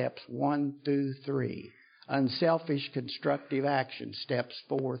 Self-sacrifice, steps 1 through 3. Unselfish constructive action, steps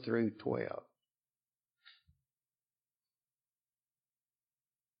 4 through 12.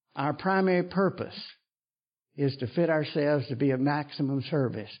 Our primary purpose is to fit ourselves to be of maximum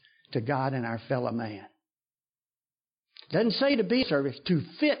service to God and our fellow man. It doesn't say to be of service, to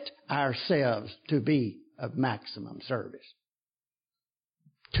fit ourselves to be of maximum service.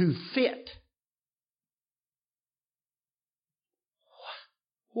 To fit.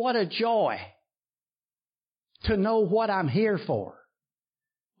 What a joy to know what I'm here for.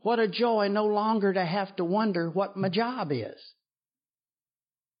 What a joy no longer to have to wonder what my job is.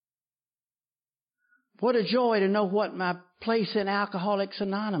 What a joy to know what my place in Alcoholics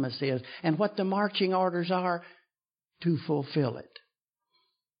Anonymous is and what the marching orders are to fulfill it.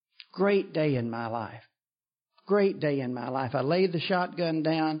 Great day in my life. Great day in my life. I laid the shotgun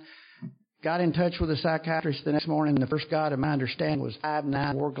down, got in touch with a psychiatrist the next morning. The first God of my understanding was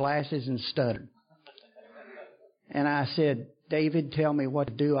 5'9", wore glasses and stuttered. And I said, David, tell me what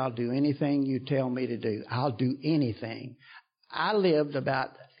to do. I'll do anything you tell me to do. I'll do anything. I lived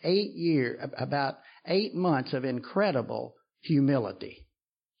about 8 months of incredible humility,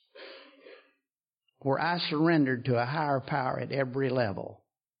 where I surrendered to a higher power at every level.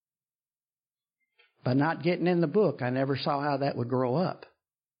 By not getting in the book, I never saw how that would grow up.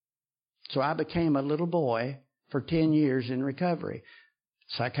 So I became a little boy for 10 years in recovery.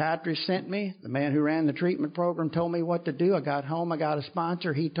 Psychiatrist sent me. The man who ran the treatment program told me what to do. I got home. I got a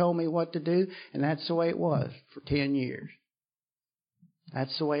sponsor. He told me what to do. And that's the way it was for 10 years.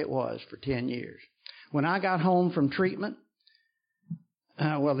 That's the way it was for 10 years. When I got home from treatment,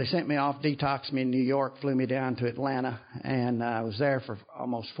 they sent me off, detoxed me in New York, flew me down to Atlanta, and I was there for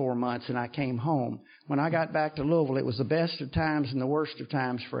almost 4 months, and I came home. When I got back to Louisville, it was the best of times and the worst of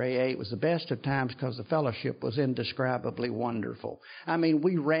times for AA. It was the best of times because the fellowship was indescribably wonderful. I mean,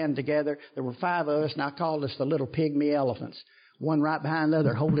 we ran together. There were 5 of us, and I called us the little pygmy elephants. One right behind the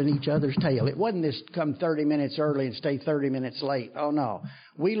other, holding each other's tail. It wasn't this come 30 minutes early and stay 30 minutes late. Oh, no.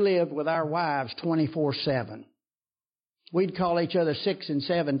 We lived with our wives 24/7. We'd call each other 6 and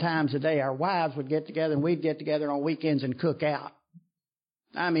 7 times a day. Our wives would get together, and we'd get together on weekends and cook out.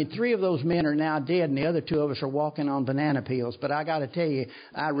 I mean, 3 of those men are now dead, and the other 2 of us are walking on banana peels. But I got to tell you,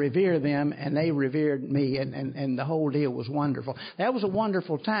 I revere them, and they revered me, and the whole deal was wonderful. That was a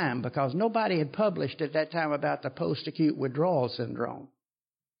wonderful time because nobody had published at that time about the post-acute withdrawal syndrome.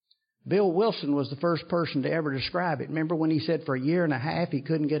 Bill Wilson was the first person to ever describe it. Remember when he said for 1.5 years he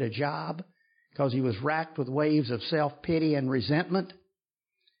couldn't get a job because he was racked with waves of self-pity and resentment?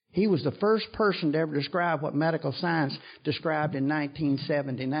 He was the first person to ever describe what medical science described in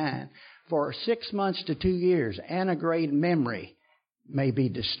 1979. For 6 months to 2 years, antegrade memory may be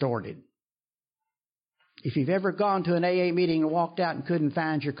distorted. If you've ever gone to an AA meeting and walked out and couldn't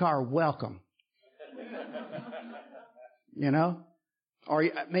find your car, welcome. You know? Or,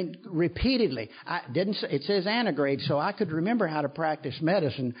 I mean, repeatedly. It says antegrade, so I could remember how to practice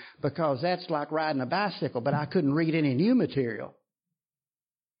medicine because that's like riding a bicycle, but I couldn't read any new material.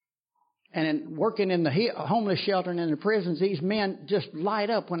 And in working in the homeless shelter and in the prisons, these men just light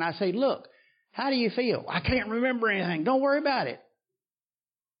up when I say, look, how do you feel? I can't remember anything. Don't worry about it.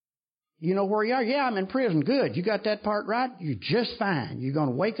 You know where you are? Yeah, I'm in prison. Good. You got that part right? You're just fine. You're going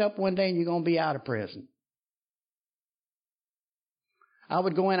to wake up one day and you're going to be out of prison. I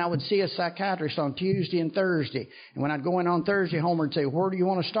would go in, I would see a psychiatrist on Tuesday and Thursday. And when I'd go in on Thursday, Homer would say, where do you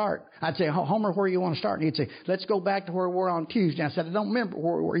want to start? I'd say, Homer, where do you want to start? And he'd say, let's go back to where we were on Tuesday. I said, I don't remember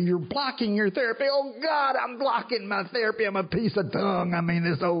where you're blocking your therapy. Oh, God, I'm blocking my therapy. I'm a piece of dung. I mean,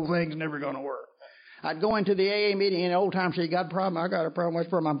 this whole thing's never going to work. I'd go into the AA meeting in old times and say, you got a problem? I got a problem. What's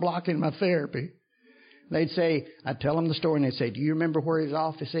the problem? I'm blocking my therapy. They'd say, I'd tell them the story, and they'd say, do you remember where his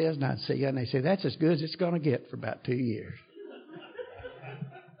office is? And I'd say, yeah. And they'd say, that's as good as it's going to get for about 2 years.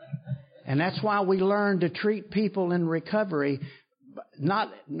 And that's why we learn to treat people in recovery,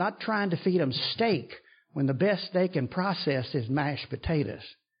 not trying to feed them steak when the best they can process is mashed potatoes.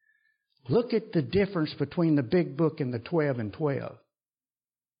 Look at the difference between the Big Book and the 12 and 12.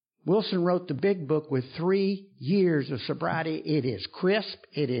 Wilson wrote the Big Book with 3 years of sobriety. It is crisp.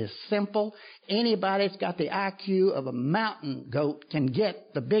 It is simple. Anybody that's got the IQ of a mountain goat can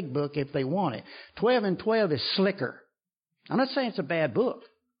get the Big Book if they want it. 12 and 12 is slicker. I'm not saying it's a bad book.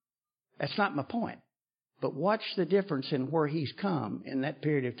 That's not my point. But watch the difference in where he's come in that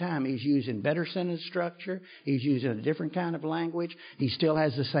period of time. He's using better sentence structure. He's using a different kind of language. He still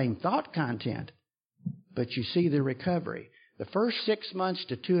has the same thought content. But you see the recovery. The first 6 months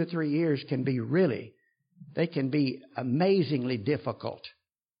to 2 or 3 years can be amazingly difficult.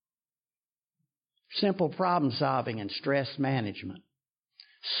 Simple problem solving and stress management.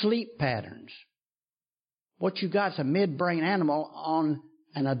 Sleep patterns. What you got is a midbrain animal on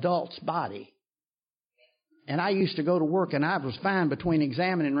an adult's body. And I used to go to work and I was fine between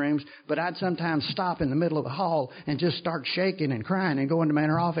examining rooms, but I'd sometimes stop in the middle of the hall and just start shaking and crying and go into my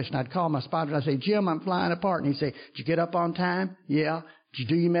inner office, and I'd call my spotter and I'd say, Jim, I'm flying apart. And he'd say, did you get up on time? Yeah. Did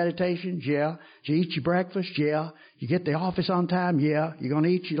you do your meditations? Yeah. Did you eat your breakfast? Yeah. You get to the office on time? Yeah. You going to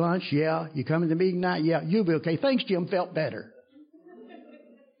eat your lunch? Yeah. You come to the meeting night? Yeah. You'll be okay. Thanks, Jim. Felt better.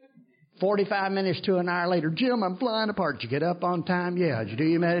 45 minutes to an hour later, Jim, I'm flying apart. Did you get up on time? Yeah. Did you do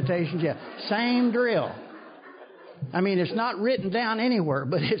your meditations? Yeah. Same drill. I mean, it's not written down anywhere,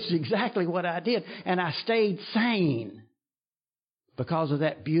 but it's exactly what I did. And I stayed sane because of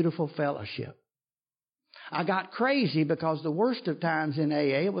that beautiful fellowship. I got crazy because the worst of times in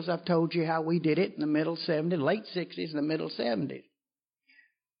AA was, I've told you how we did it in the middle 70s, late 60s and the middle 70s.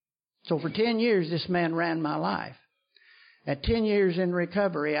 So for 10 years, this man ran my life. At 10 years in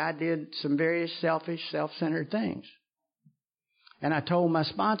recovery, I did some various selfish, self-centered things. And I told my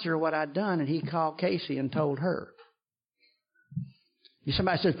sponsor what I'd done, and he called Casey and told her.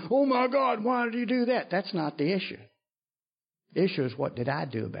 Somebody says, oh my God, why did you do that? That's not the issue. The issue is, what did I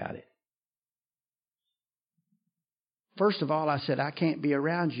do about it? First of all, I said, I can't be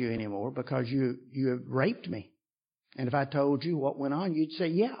around you anymore because you have raped me. And if I told you what went on, you'd say,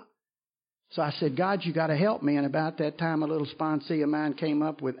 yeah. So I said, God, you got to help me. And about that time, a little sponsee of mine came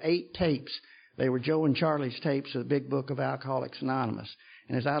up with 8 tapes. They were Joe and Charlie's tapes of the Big Book of Alcoholics Anonymous.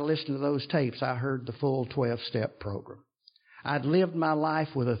 And as I listened to those tapes, I heard the full 12-step program. I'd lived my life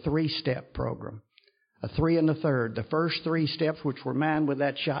with a 3-step program, a 3 and a third. The first 3 steps, which were mine with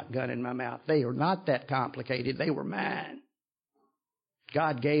that shotgun in my mouth, they were not that complicated. They were mine.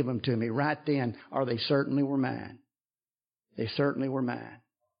 God gave them to me right then, or they certainly were mine. They certainly were mine.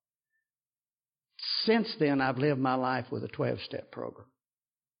 Since then, I've lived my life with a 12-step program.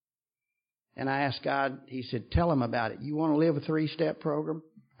 And I asked God, he said, tell him about it. You want to live a 3-step program?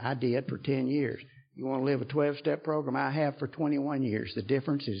 I did for 10 years. You want to live a 12-step program? I have for 21 years. The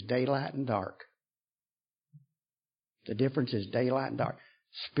difference is daylight and dark. The difference is daylight and dark.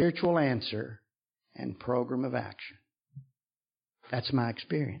 Spiritual answer and program of action. That's my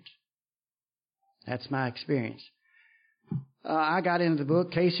experience. That's my experience. I got into the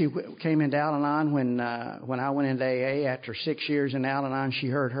book. Casey came into Al-Anon when I went into AA. After 6 years in Al-Anon, she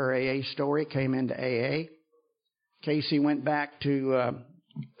heard her AA story, came into AA. Casey went back to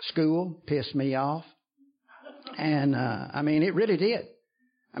school, pissed me off. And, it really did.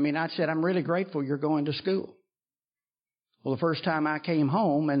 I said, I'm really grateful you're going to school. Well, the first time I came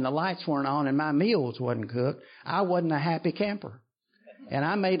home and the lights weren't on and my meals wasn't cooked, I wasn't a happy camper. And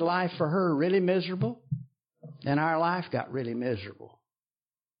I made life for her really miserable, and our life got really miserable.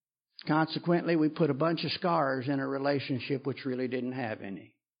 Consequently, we put a bunch of scars in a relationship which really didn't have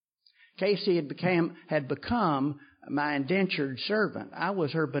any. Casey had become my indentured servant. I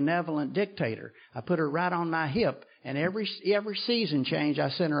was her benevolent dictator. I put her right on my hip, and every season change, I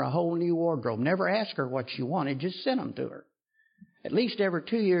sent her a whole new wardrobe. Never asked her what she wanted, just sent them to her. At least every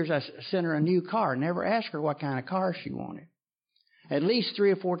 2 years, I sent her a new car. Never asked her what kind of car she wanted. At least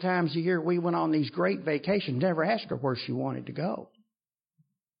 3 or 4 times a year, we went on these great vacations. Never asked her where she wanted to go.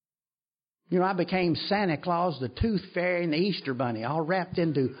 I became Santa Claus, the Tooth Fairy, and the Easter Bunny, all wrapped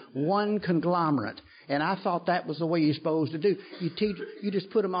into one conglomerate. And I thought that was the way you're supposed to do. You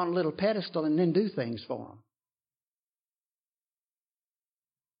just put them on a little pedestal and then do things for them.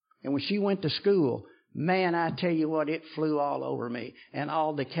 And when she went to school, man, I tell you what, it flew all over me. And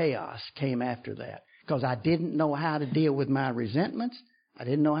all the chaos came after that. Because I didn't know how to deal with my resentments. I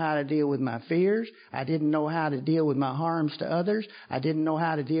didn't know how to deal with my fears. I didn't know how to deal with my harms to others. I didn't know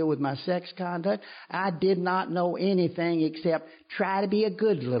how to deal with my sex conduct. I did not know anything except try to be a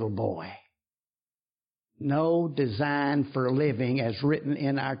good little boy. No design for living as written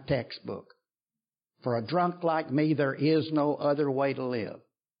in our textbook. For a drunk like me, there is no other way to live.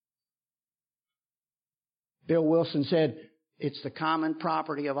 Bill Wilson said, it's the common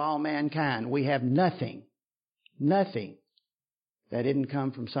property of all mankind. We have nothing that didn't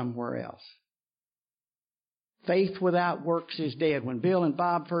come from somewhere else. Faith without works is dead. When Bill and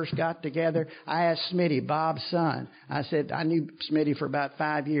Bob first got together, I asked Smitty, Bob's son. I said, I knew Smitty for about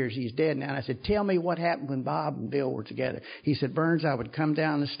 5 years. He's dead now. And I said, tell me what happened when Bob and Bill were together. He said, Burns, I would come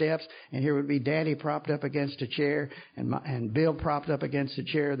down the steps, and here would be Daddy propped up against a chair, and Bill propped up against the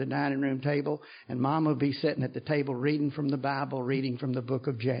chair of the dining room table, and Mom would be sitting at the table reading from the Bible, reading from the book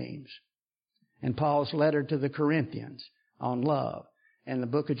of James. And Paul's letter to the Corinthians on love. And the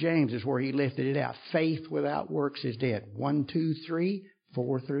book of James is where he lifted it out. Faith without works is dead. 1, 2, 3,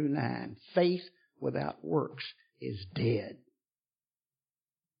 4 through 9. Faith without works is dead.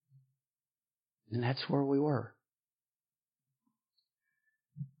 And that's where we were.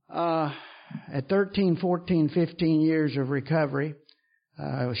 At 13, 14, 15 years of recovery,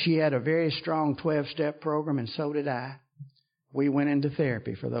 she had a very strong 12-step program, and so did I. We went into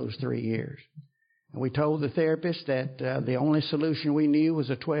therapy for those 3 years. And we told the therapist that the only solution we knew was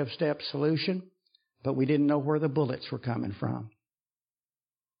a 12-step solution, but we didn't know where the bullets were coming from.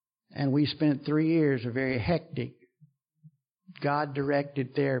 And we spent 3 years of very hectic,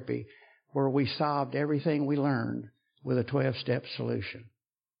 God-directed therapy where we solved everything we learned with a 12-step solution,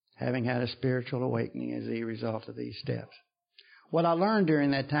 having had a spiritual awakening as the result of these steps. What I learned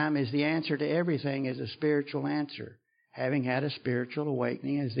during that time is the answer to everything is a spiritual answer, having had a spiritual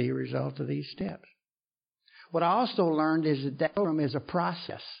awakening as the result of these steps. What I also learned is that program is a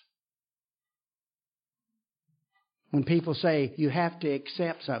process. When people say, you have to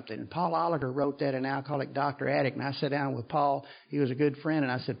accept something. And Paul Oliver wrote that in Alcoholic Dr. Addict. And I sat down with Paul. He was a good friend.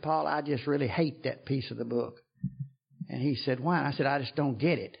 And I said, Paul, I just really hate that piece of the book. And he said, why? And I said, I just don't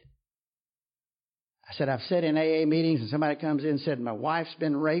get it. I said, I've sat in AA meetings and somebody comes in and said, my wife's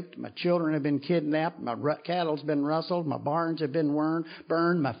been raped, my children have been kidnapped, my cattle's been rustled, my barns have been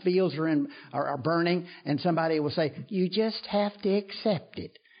burned, my fields are burning, and somebody will say, you just have to accept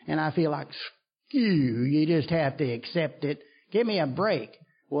it. And I feel like, you just have to accept it. Give me a break.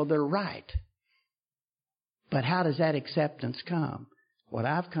 Well, they're right. But how does that acceptance come? What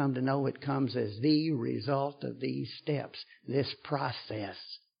I've come to know, it comes as the result of these steps, this process.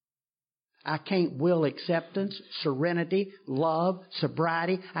 I can't will acceptance, serenity, love,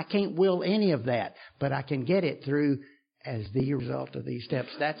 sobriety. I can't will any of that, but I can get it through as the result of these steps.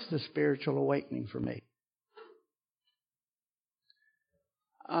 That's the spiritual awakening for me.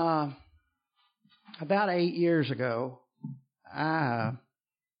 About 8 years ago, I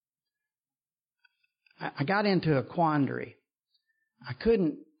got into a quandary. I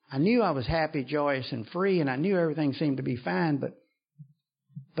knew I was happy, joyous, and free, and I knew everything seemed to be fine, but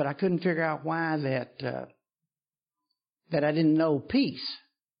I couldn't figure out why that I didn't know peace.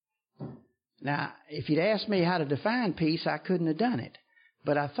 Now, if you'd asked me how to define peace, I couldn't have done it.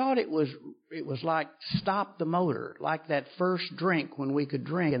 But I thought it was like stop the motor, like that first drink when we could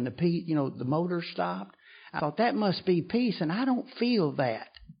drink and the motor stopped. I thought that must be peace, and I don't feel that.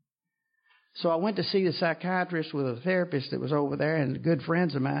 So I went to see the psychiatrist with a therapist that was over there and good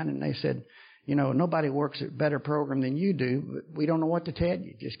friends of mine, and they said, nobody works at a better program than you do, but we don't know what to tell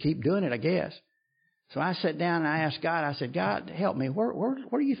you. Just keep doing it, I guess. So I sat down and I asked God, I said, God, help me. Where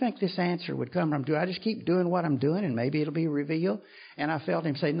do you think this answer would come from? Do I just keep doing what I'm doing and maybe it'll be revealed? And I felt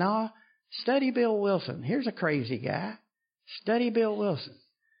him say, no, study Bill Wilson. Here's a crazy guy. Study Bill Wilson.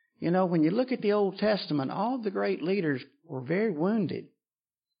 When you look at the Old Testament, all the great leaders were very wounded.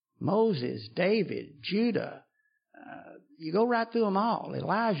 Moses, David, Judah, you go right through them all.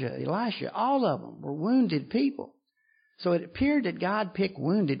 Elijah, Elisha, all of them were wounded people. So it appeared that God picked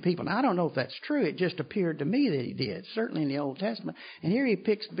wounded people. Now, I don't know if that's true. It just appeared to me that he did, certainly in the Old Testament. And here he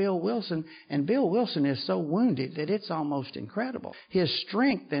picks Bill Wilson, and Bill Wilson is so wounded that it's almost incredible. His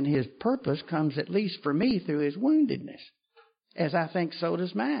strength and his purpose comes, at least for me, through his woundedness, as I think so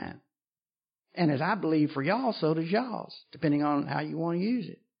does mine. And as I believe for y'all, so does y'all's, depending on how you want to use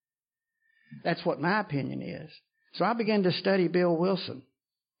it. That's what my opinion is. So I began to study Bill Wilson,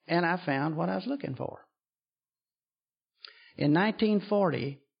 and I found what I was looking for. In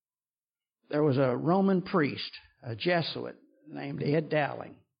 1940, there was a Roman priest, a Jesuit, named Ed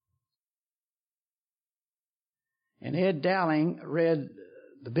Dowling. And Ed Dowling read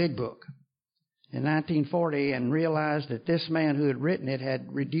the Big Book in 1940 and realized that this man who had written it had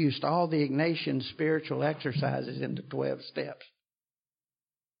reduced all the Ignatian spiritual exercises into 12 steps.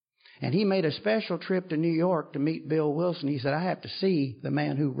 And he made a special trip to New York to meet Bill Wilson. He said, I have to see the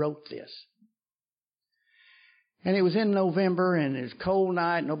man who wrote this. And it was in November, and it was a cold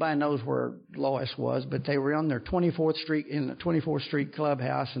night. Nobody knows where Lois was, but they were on their 24th Street, in the 24th Street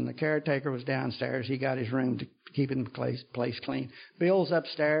clubhouse, and the caretaker was downstairs. He got his room to keep the place clean. Bill's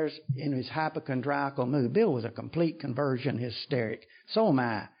upstairs in his hypochondriacal mood. Bill was a complete conversion hysteric. So am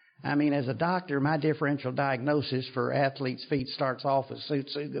I. I mean, as a doctor, my differential diagnosis for athlete's feet starts off with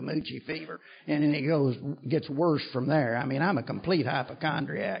Tsutsugamuchi fever, and then it gets worse from there. I mean, I'm a complete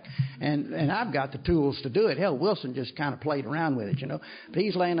hypochondriac, and I've got the tools to do it. Hell, Wilson just kind of played around with it, But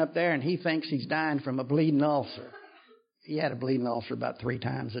he's laying up there, and he thinks he's dying from a bleeding ulcer. He had a bleeding ulcer about 3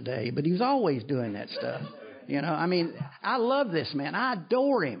 times a day, but he was always doing that stuff. I mean, I love this man. I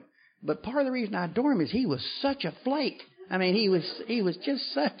adore him. But part of the reason I adore him is he was such a flake. I mean, he was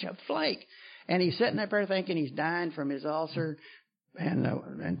just such a flake. And he's sitting up there thinking he's dying from his ulcer. And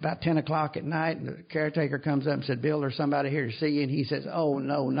about 10 o'clock at night, and the caretaker comes up and said, Bill, there's somebody here to see you. And he says, oh,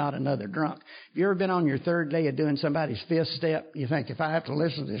 no, not another drunk. Have you ever been on your 3rd day of doing somebody's 5th step? You think, if I have to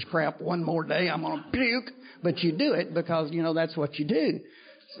listen to this crap one more day, I'm going to puke. But you do it because, that's what you do.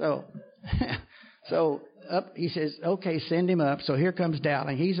 So up, he says, okay, send him up. So here comes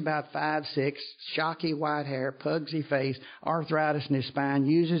Dowling. He's about 5'6", shocky white hair, pugsy face, arthritis in his spine,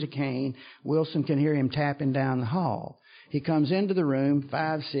 uses a cane. Wilson can hear him tapping down the hall. He comes into the room,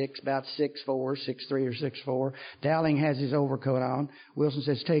 5'6", about 6'4", 6'3", or 6'4". Dowling has his overcoat on. Wilson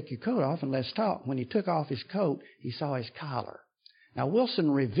says, take your coat off and let's talk. When he took off his coat, he saw his collar. Now, Wilson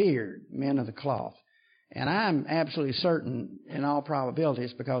revered men of the cloth. And I'm absolutely certain, in all probability,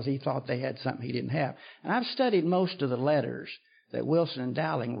 it's because he thought they had something he didn't have. And I've studied most of the letters that Wilson and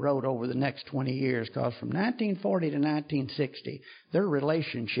Dowling wrote over the next 20 years, because from 1940 to 1960, their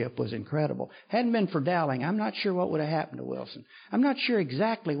relationship was incredible. Hadn't been for Dowling, I'm not sure what would have happened to Wilson. I'm not sure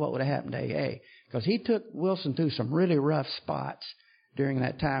exactly what would have happened to AA, because he took Wilson through some really rough spots during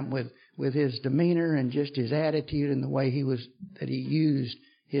that time with his demeanor and just his attitude and the way that he used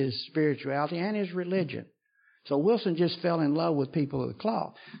his spirituality and his religion. So Wilson just fell in love with people of the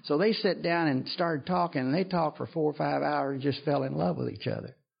cloth. So they sat down and started talking, and they talked for 4 or 5 hours and just fell in love with each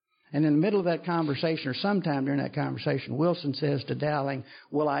other. And in the middle of that conversation, or sometime during that conversation, Wilson says to Dowling,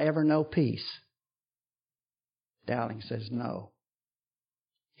 will I ever know peace? Dowling says, no.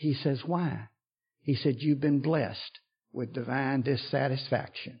 He says, why? He said, you've been blessed with divine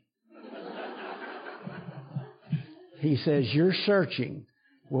dissatisfaction. He says, your searching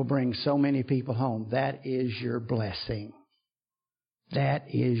will bring so many people home. That is your blessing. That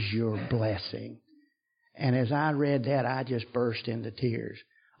is your blessing. And as I read that, I just burst into tears.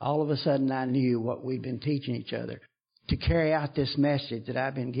 All of a sudden, I knew what we've been teaching each other. To carry out this message that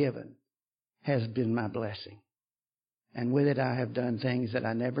I've been given has been my blessing. And with it, I have done things that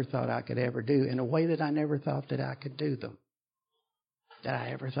I never thought I could ever do in a way that I never thought that I could do them.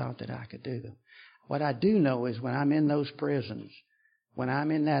 What I do know is when I'm in those prisons, when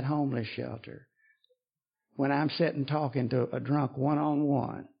I'm in that homeless shelter, when I'm sitting talking to a drunk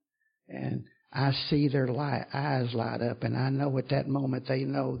one-on-one, and I see their eyes light up, and I know at that moment they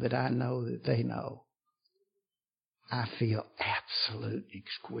know that I know that they know. I feel absolute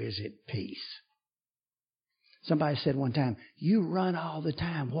exquisite peace. Somebody said one time, "You run all the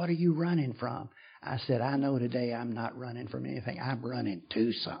time. What are you running from?" I said, "I know today I'm not running from anything. I'm running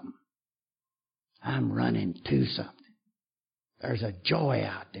to something. I'm running to something. There's a joy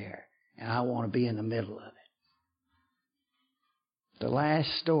out there, and I want to be in the middle of it." The last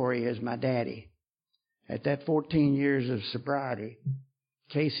story is my daddy. At that 14 years of sobriety,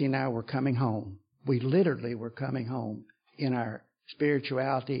 Casey and I were coming home. We literally were coming home in our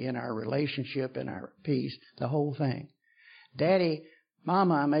spirituality, in our relationship, in our peace, the whole thing. Daddy,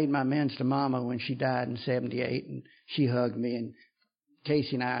 Mama, I made my amends to Mama when she died in 78, and she hugged me. And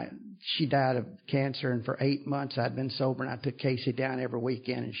Casey and I, she died of cancer, and for 8 months I'd been sober, and I took Casey down every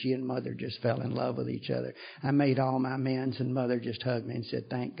weekend, and she and Mother just fell in love with each other. I made all my amends, and Mother just hugged me and said,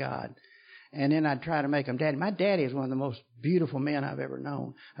 "Thank God." And then I'd try to make him daddy. My daddy is one of the most beautiful men I've ever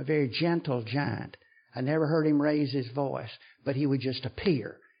known, a very gentle giant. I never heard him raise his voice, but he would just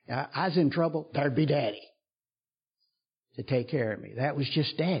appear. I was in trouble, there'd be Daddy to take care of me. That was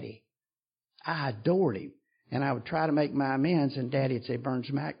just Daddy. I adored him. And I would try to make my amends, and Daddy would say,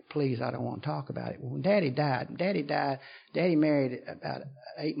 "Burns Mac, please, I don't want to talk about it." Well, when Daddy died, Daddy married about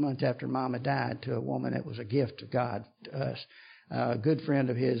 8 months after Mama died to a woman that was a gift of God to us, a good friend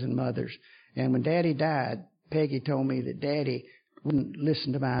of his and Mother's. And when Daddy died, Peggy told me that Daddy wouldn't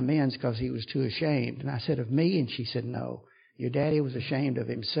listen to my amends because he was too ashamed. And I said, "Of me?" And she said, "No, your daddy was ashamed of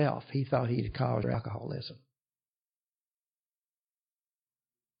himself. He thought he'd caused alcoholism."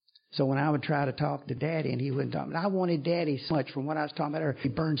 So when I would try to talk to Daddy and he wouldn't talk, and I wanted Daddy so much from what I was talking about earlier.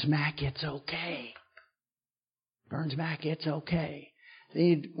 "Burns Mac, it's okay. Burns Mac, it's okay."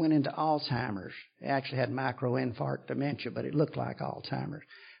 He went into Alzheimer's. He actually had microinfarct dementia, but it looked like Alzheimer's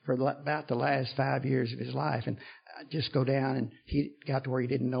for about the last 5 years of his life. And I'd just go down, and he got to where he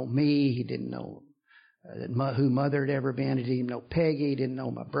didn't know me. He didn't know who Mother had ever been. He didn't even know Peggy. He didn't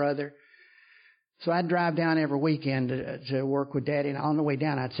know my brother. So I'd drive down every weekend to work with Daddy. And on the way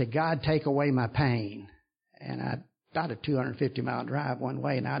down, I'd say, "God, take away my pain." And I'd about a 250-mile drive one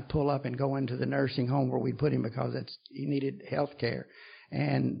way, and I'd pull up and go into the nursing home where we'd put him because he needed health care.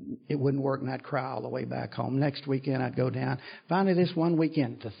 And it wouldn't work, and I'd cry all the way back home. Next weekend, I'd go down. Finally, this one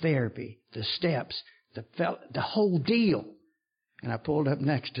weekend, the therapy, the steps, the whole deal. And I pulled up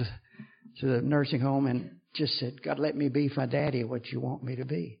next to the nursing home and just said, "God, let me be for my daddy what you want me to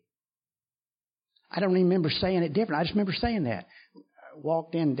be." I don't even remember saying it different. I just remember saying that. I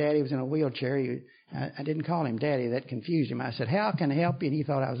walked in, Daddy was in a wheelchair. I didn't call him Daddy. That confused him. I said, "How can I help you?" And he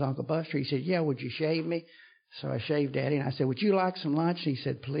thought I was Uncle Buster. He said, "Yeah, would you shave me?" So I shaved Daddy, and I said, "Would you like some lunch?" He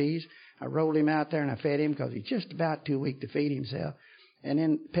said, "Please." I rolled him out there, and I fed him because he's just about too weak to feed himself. And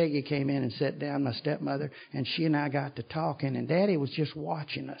then Peggy came in and sat down, my stepmother, and she and I got to talking, and Daddy was just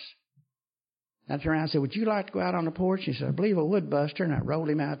watching us. I turned around and said, "Would you like to go out on the porch?" He said, "I believe I would, Buster." And I rolled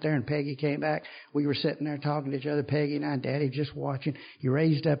him out there, and Peggy came back. We were sitting there talking to each other, Peggy and I, and Daddy just watching. He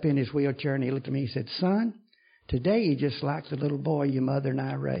raised up in his wheelchair, and he looked at me and said, "Son, today you're just like the little boy your mother and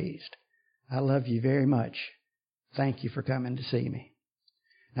I raised. I love you very much. Thank you for coming to see me."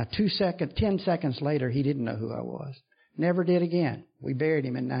 Now, 10 seconds later, he didn't know who I was. Never did again. We buried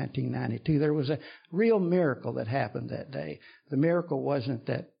him in 1992. There was a real miracle that happened that day. The miracle wasn't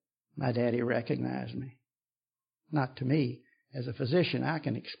that my daddy recognized me. Not to me. As a physician, I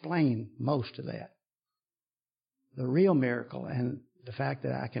can explain most of that. The real miracle, and the fact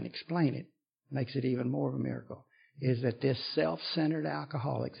that I can explain it makes it even more of a miracle, is that this self-centered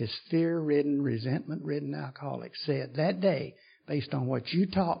alcoholic, this fear-ridden, resentment-ridden alcoholic said that day, based on what you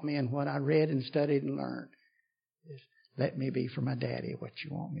taught me and what I read and studied and learned, is, "Let me be for my daddy what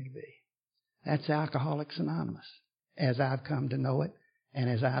you want me to be." That's Alcoholics Anonymous, as I've come to know it and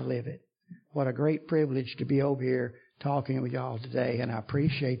as I live it. What a great privilege to be over here talking with y'all today, and I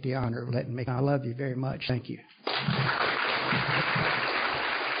appreciate the honor of letting me. I love you very much. Thank you.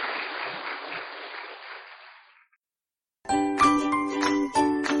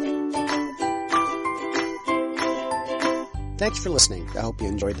 Thanks for listening. I hope you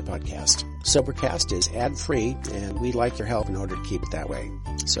enjoyed the podcast. Sobercast is ad-free, and we'd like your help in order to keep it that way.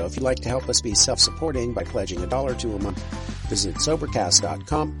 So if you'd like to help us be self-supporting by pledging $1 or $2 a month, visit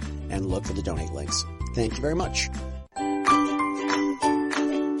Sobercast.com and look for the donate links. Thank you very much.